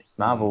mean,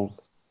 Marvel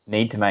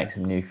need to make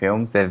some new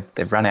films. They've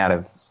run out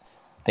of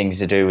things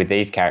to do with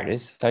these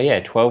characters. So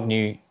yeah, 12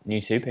 new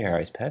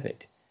superheroes,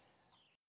 perfect.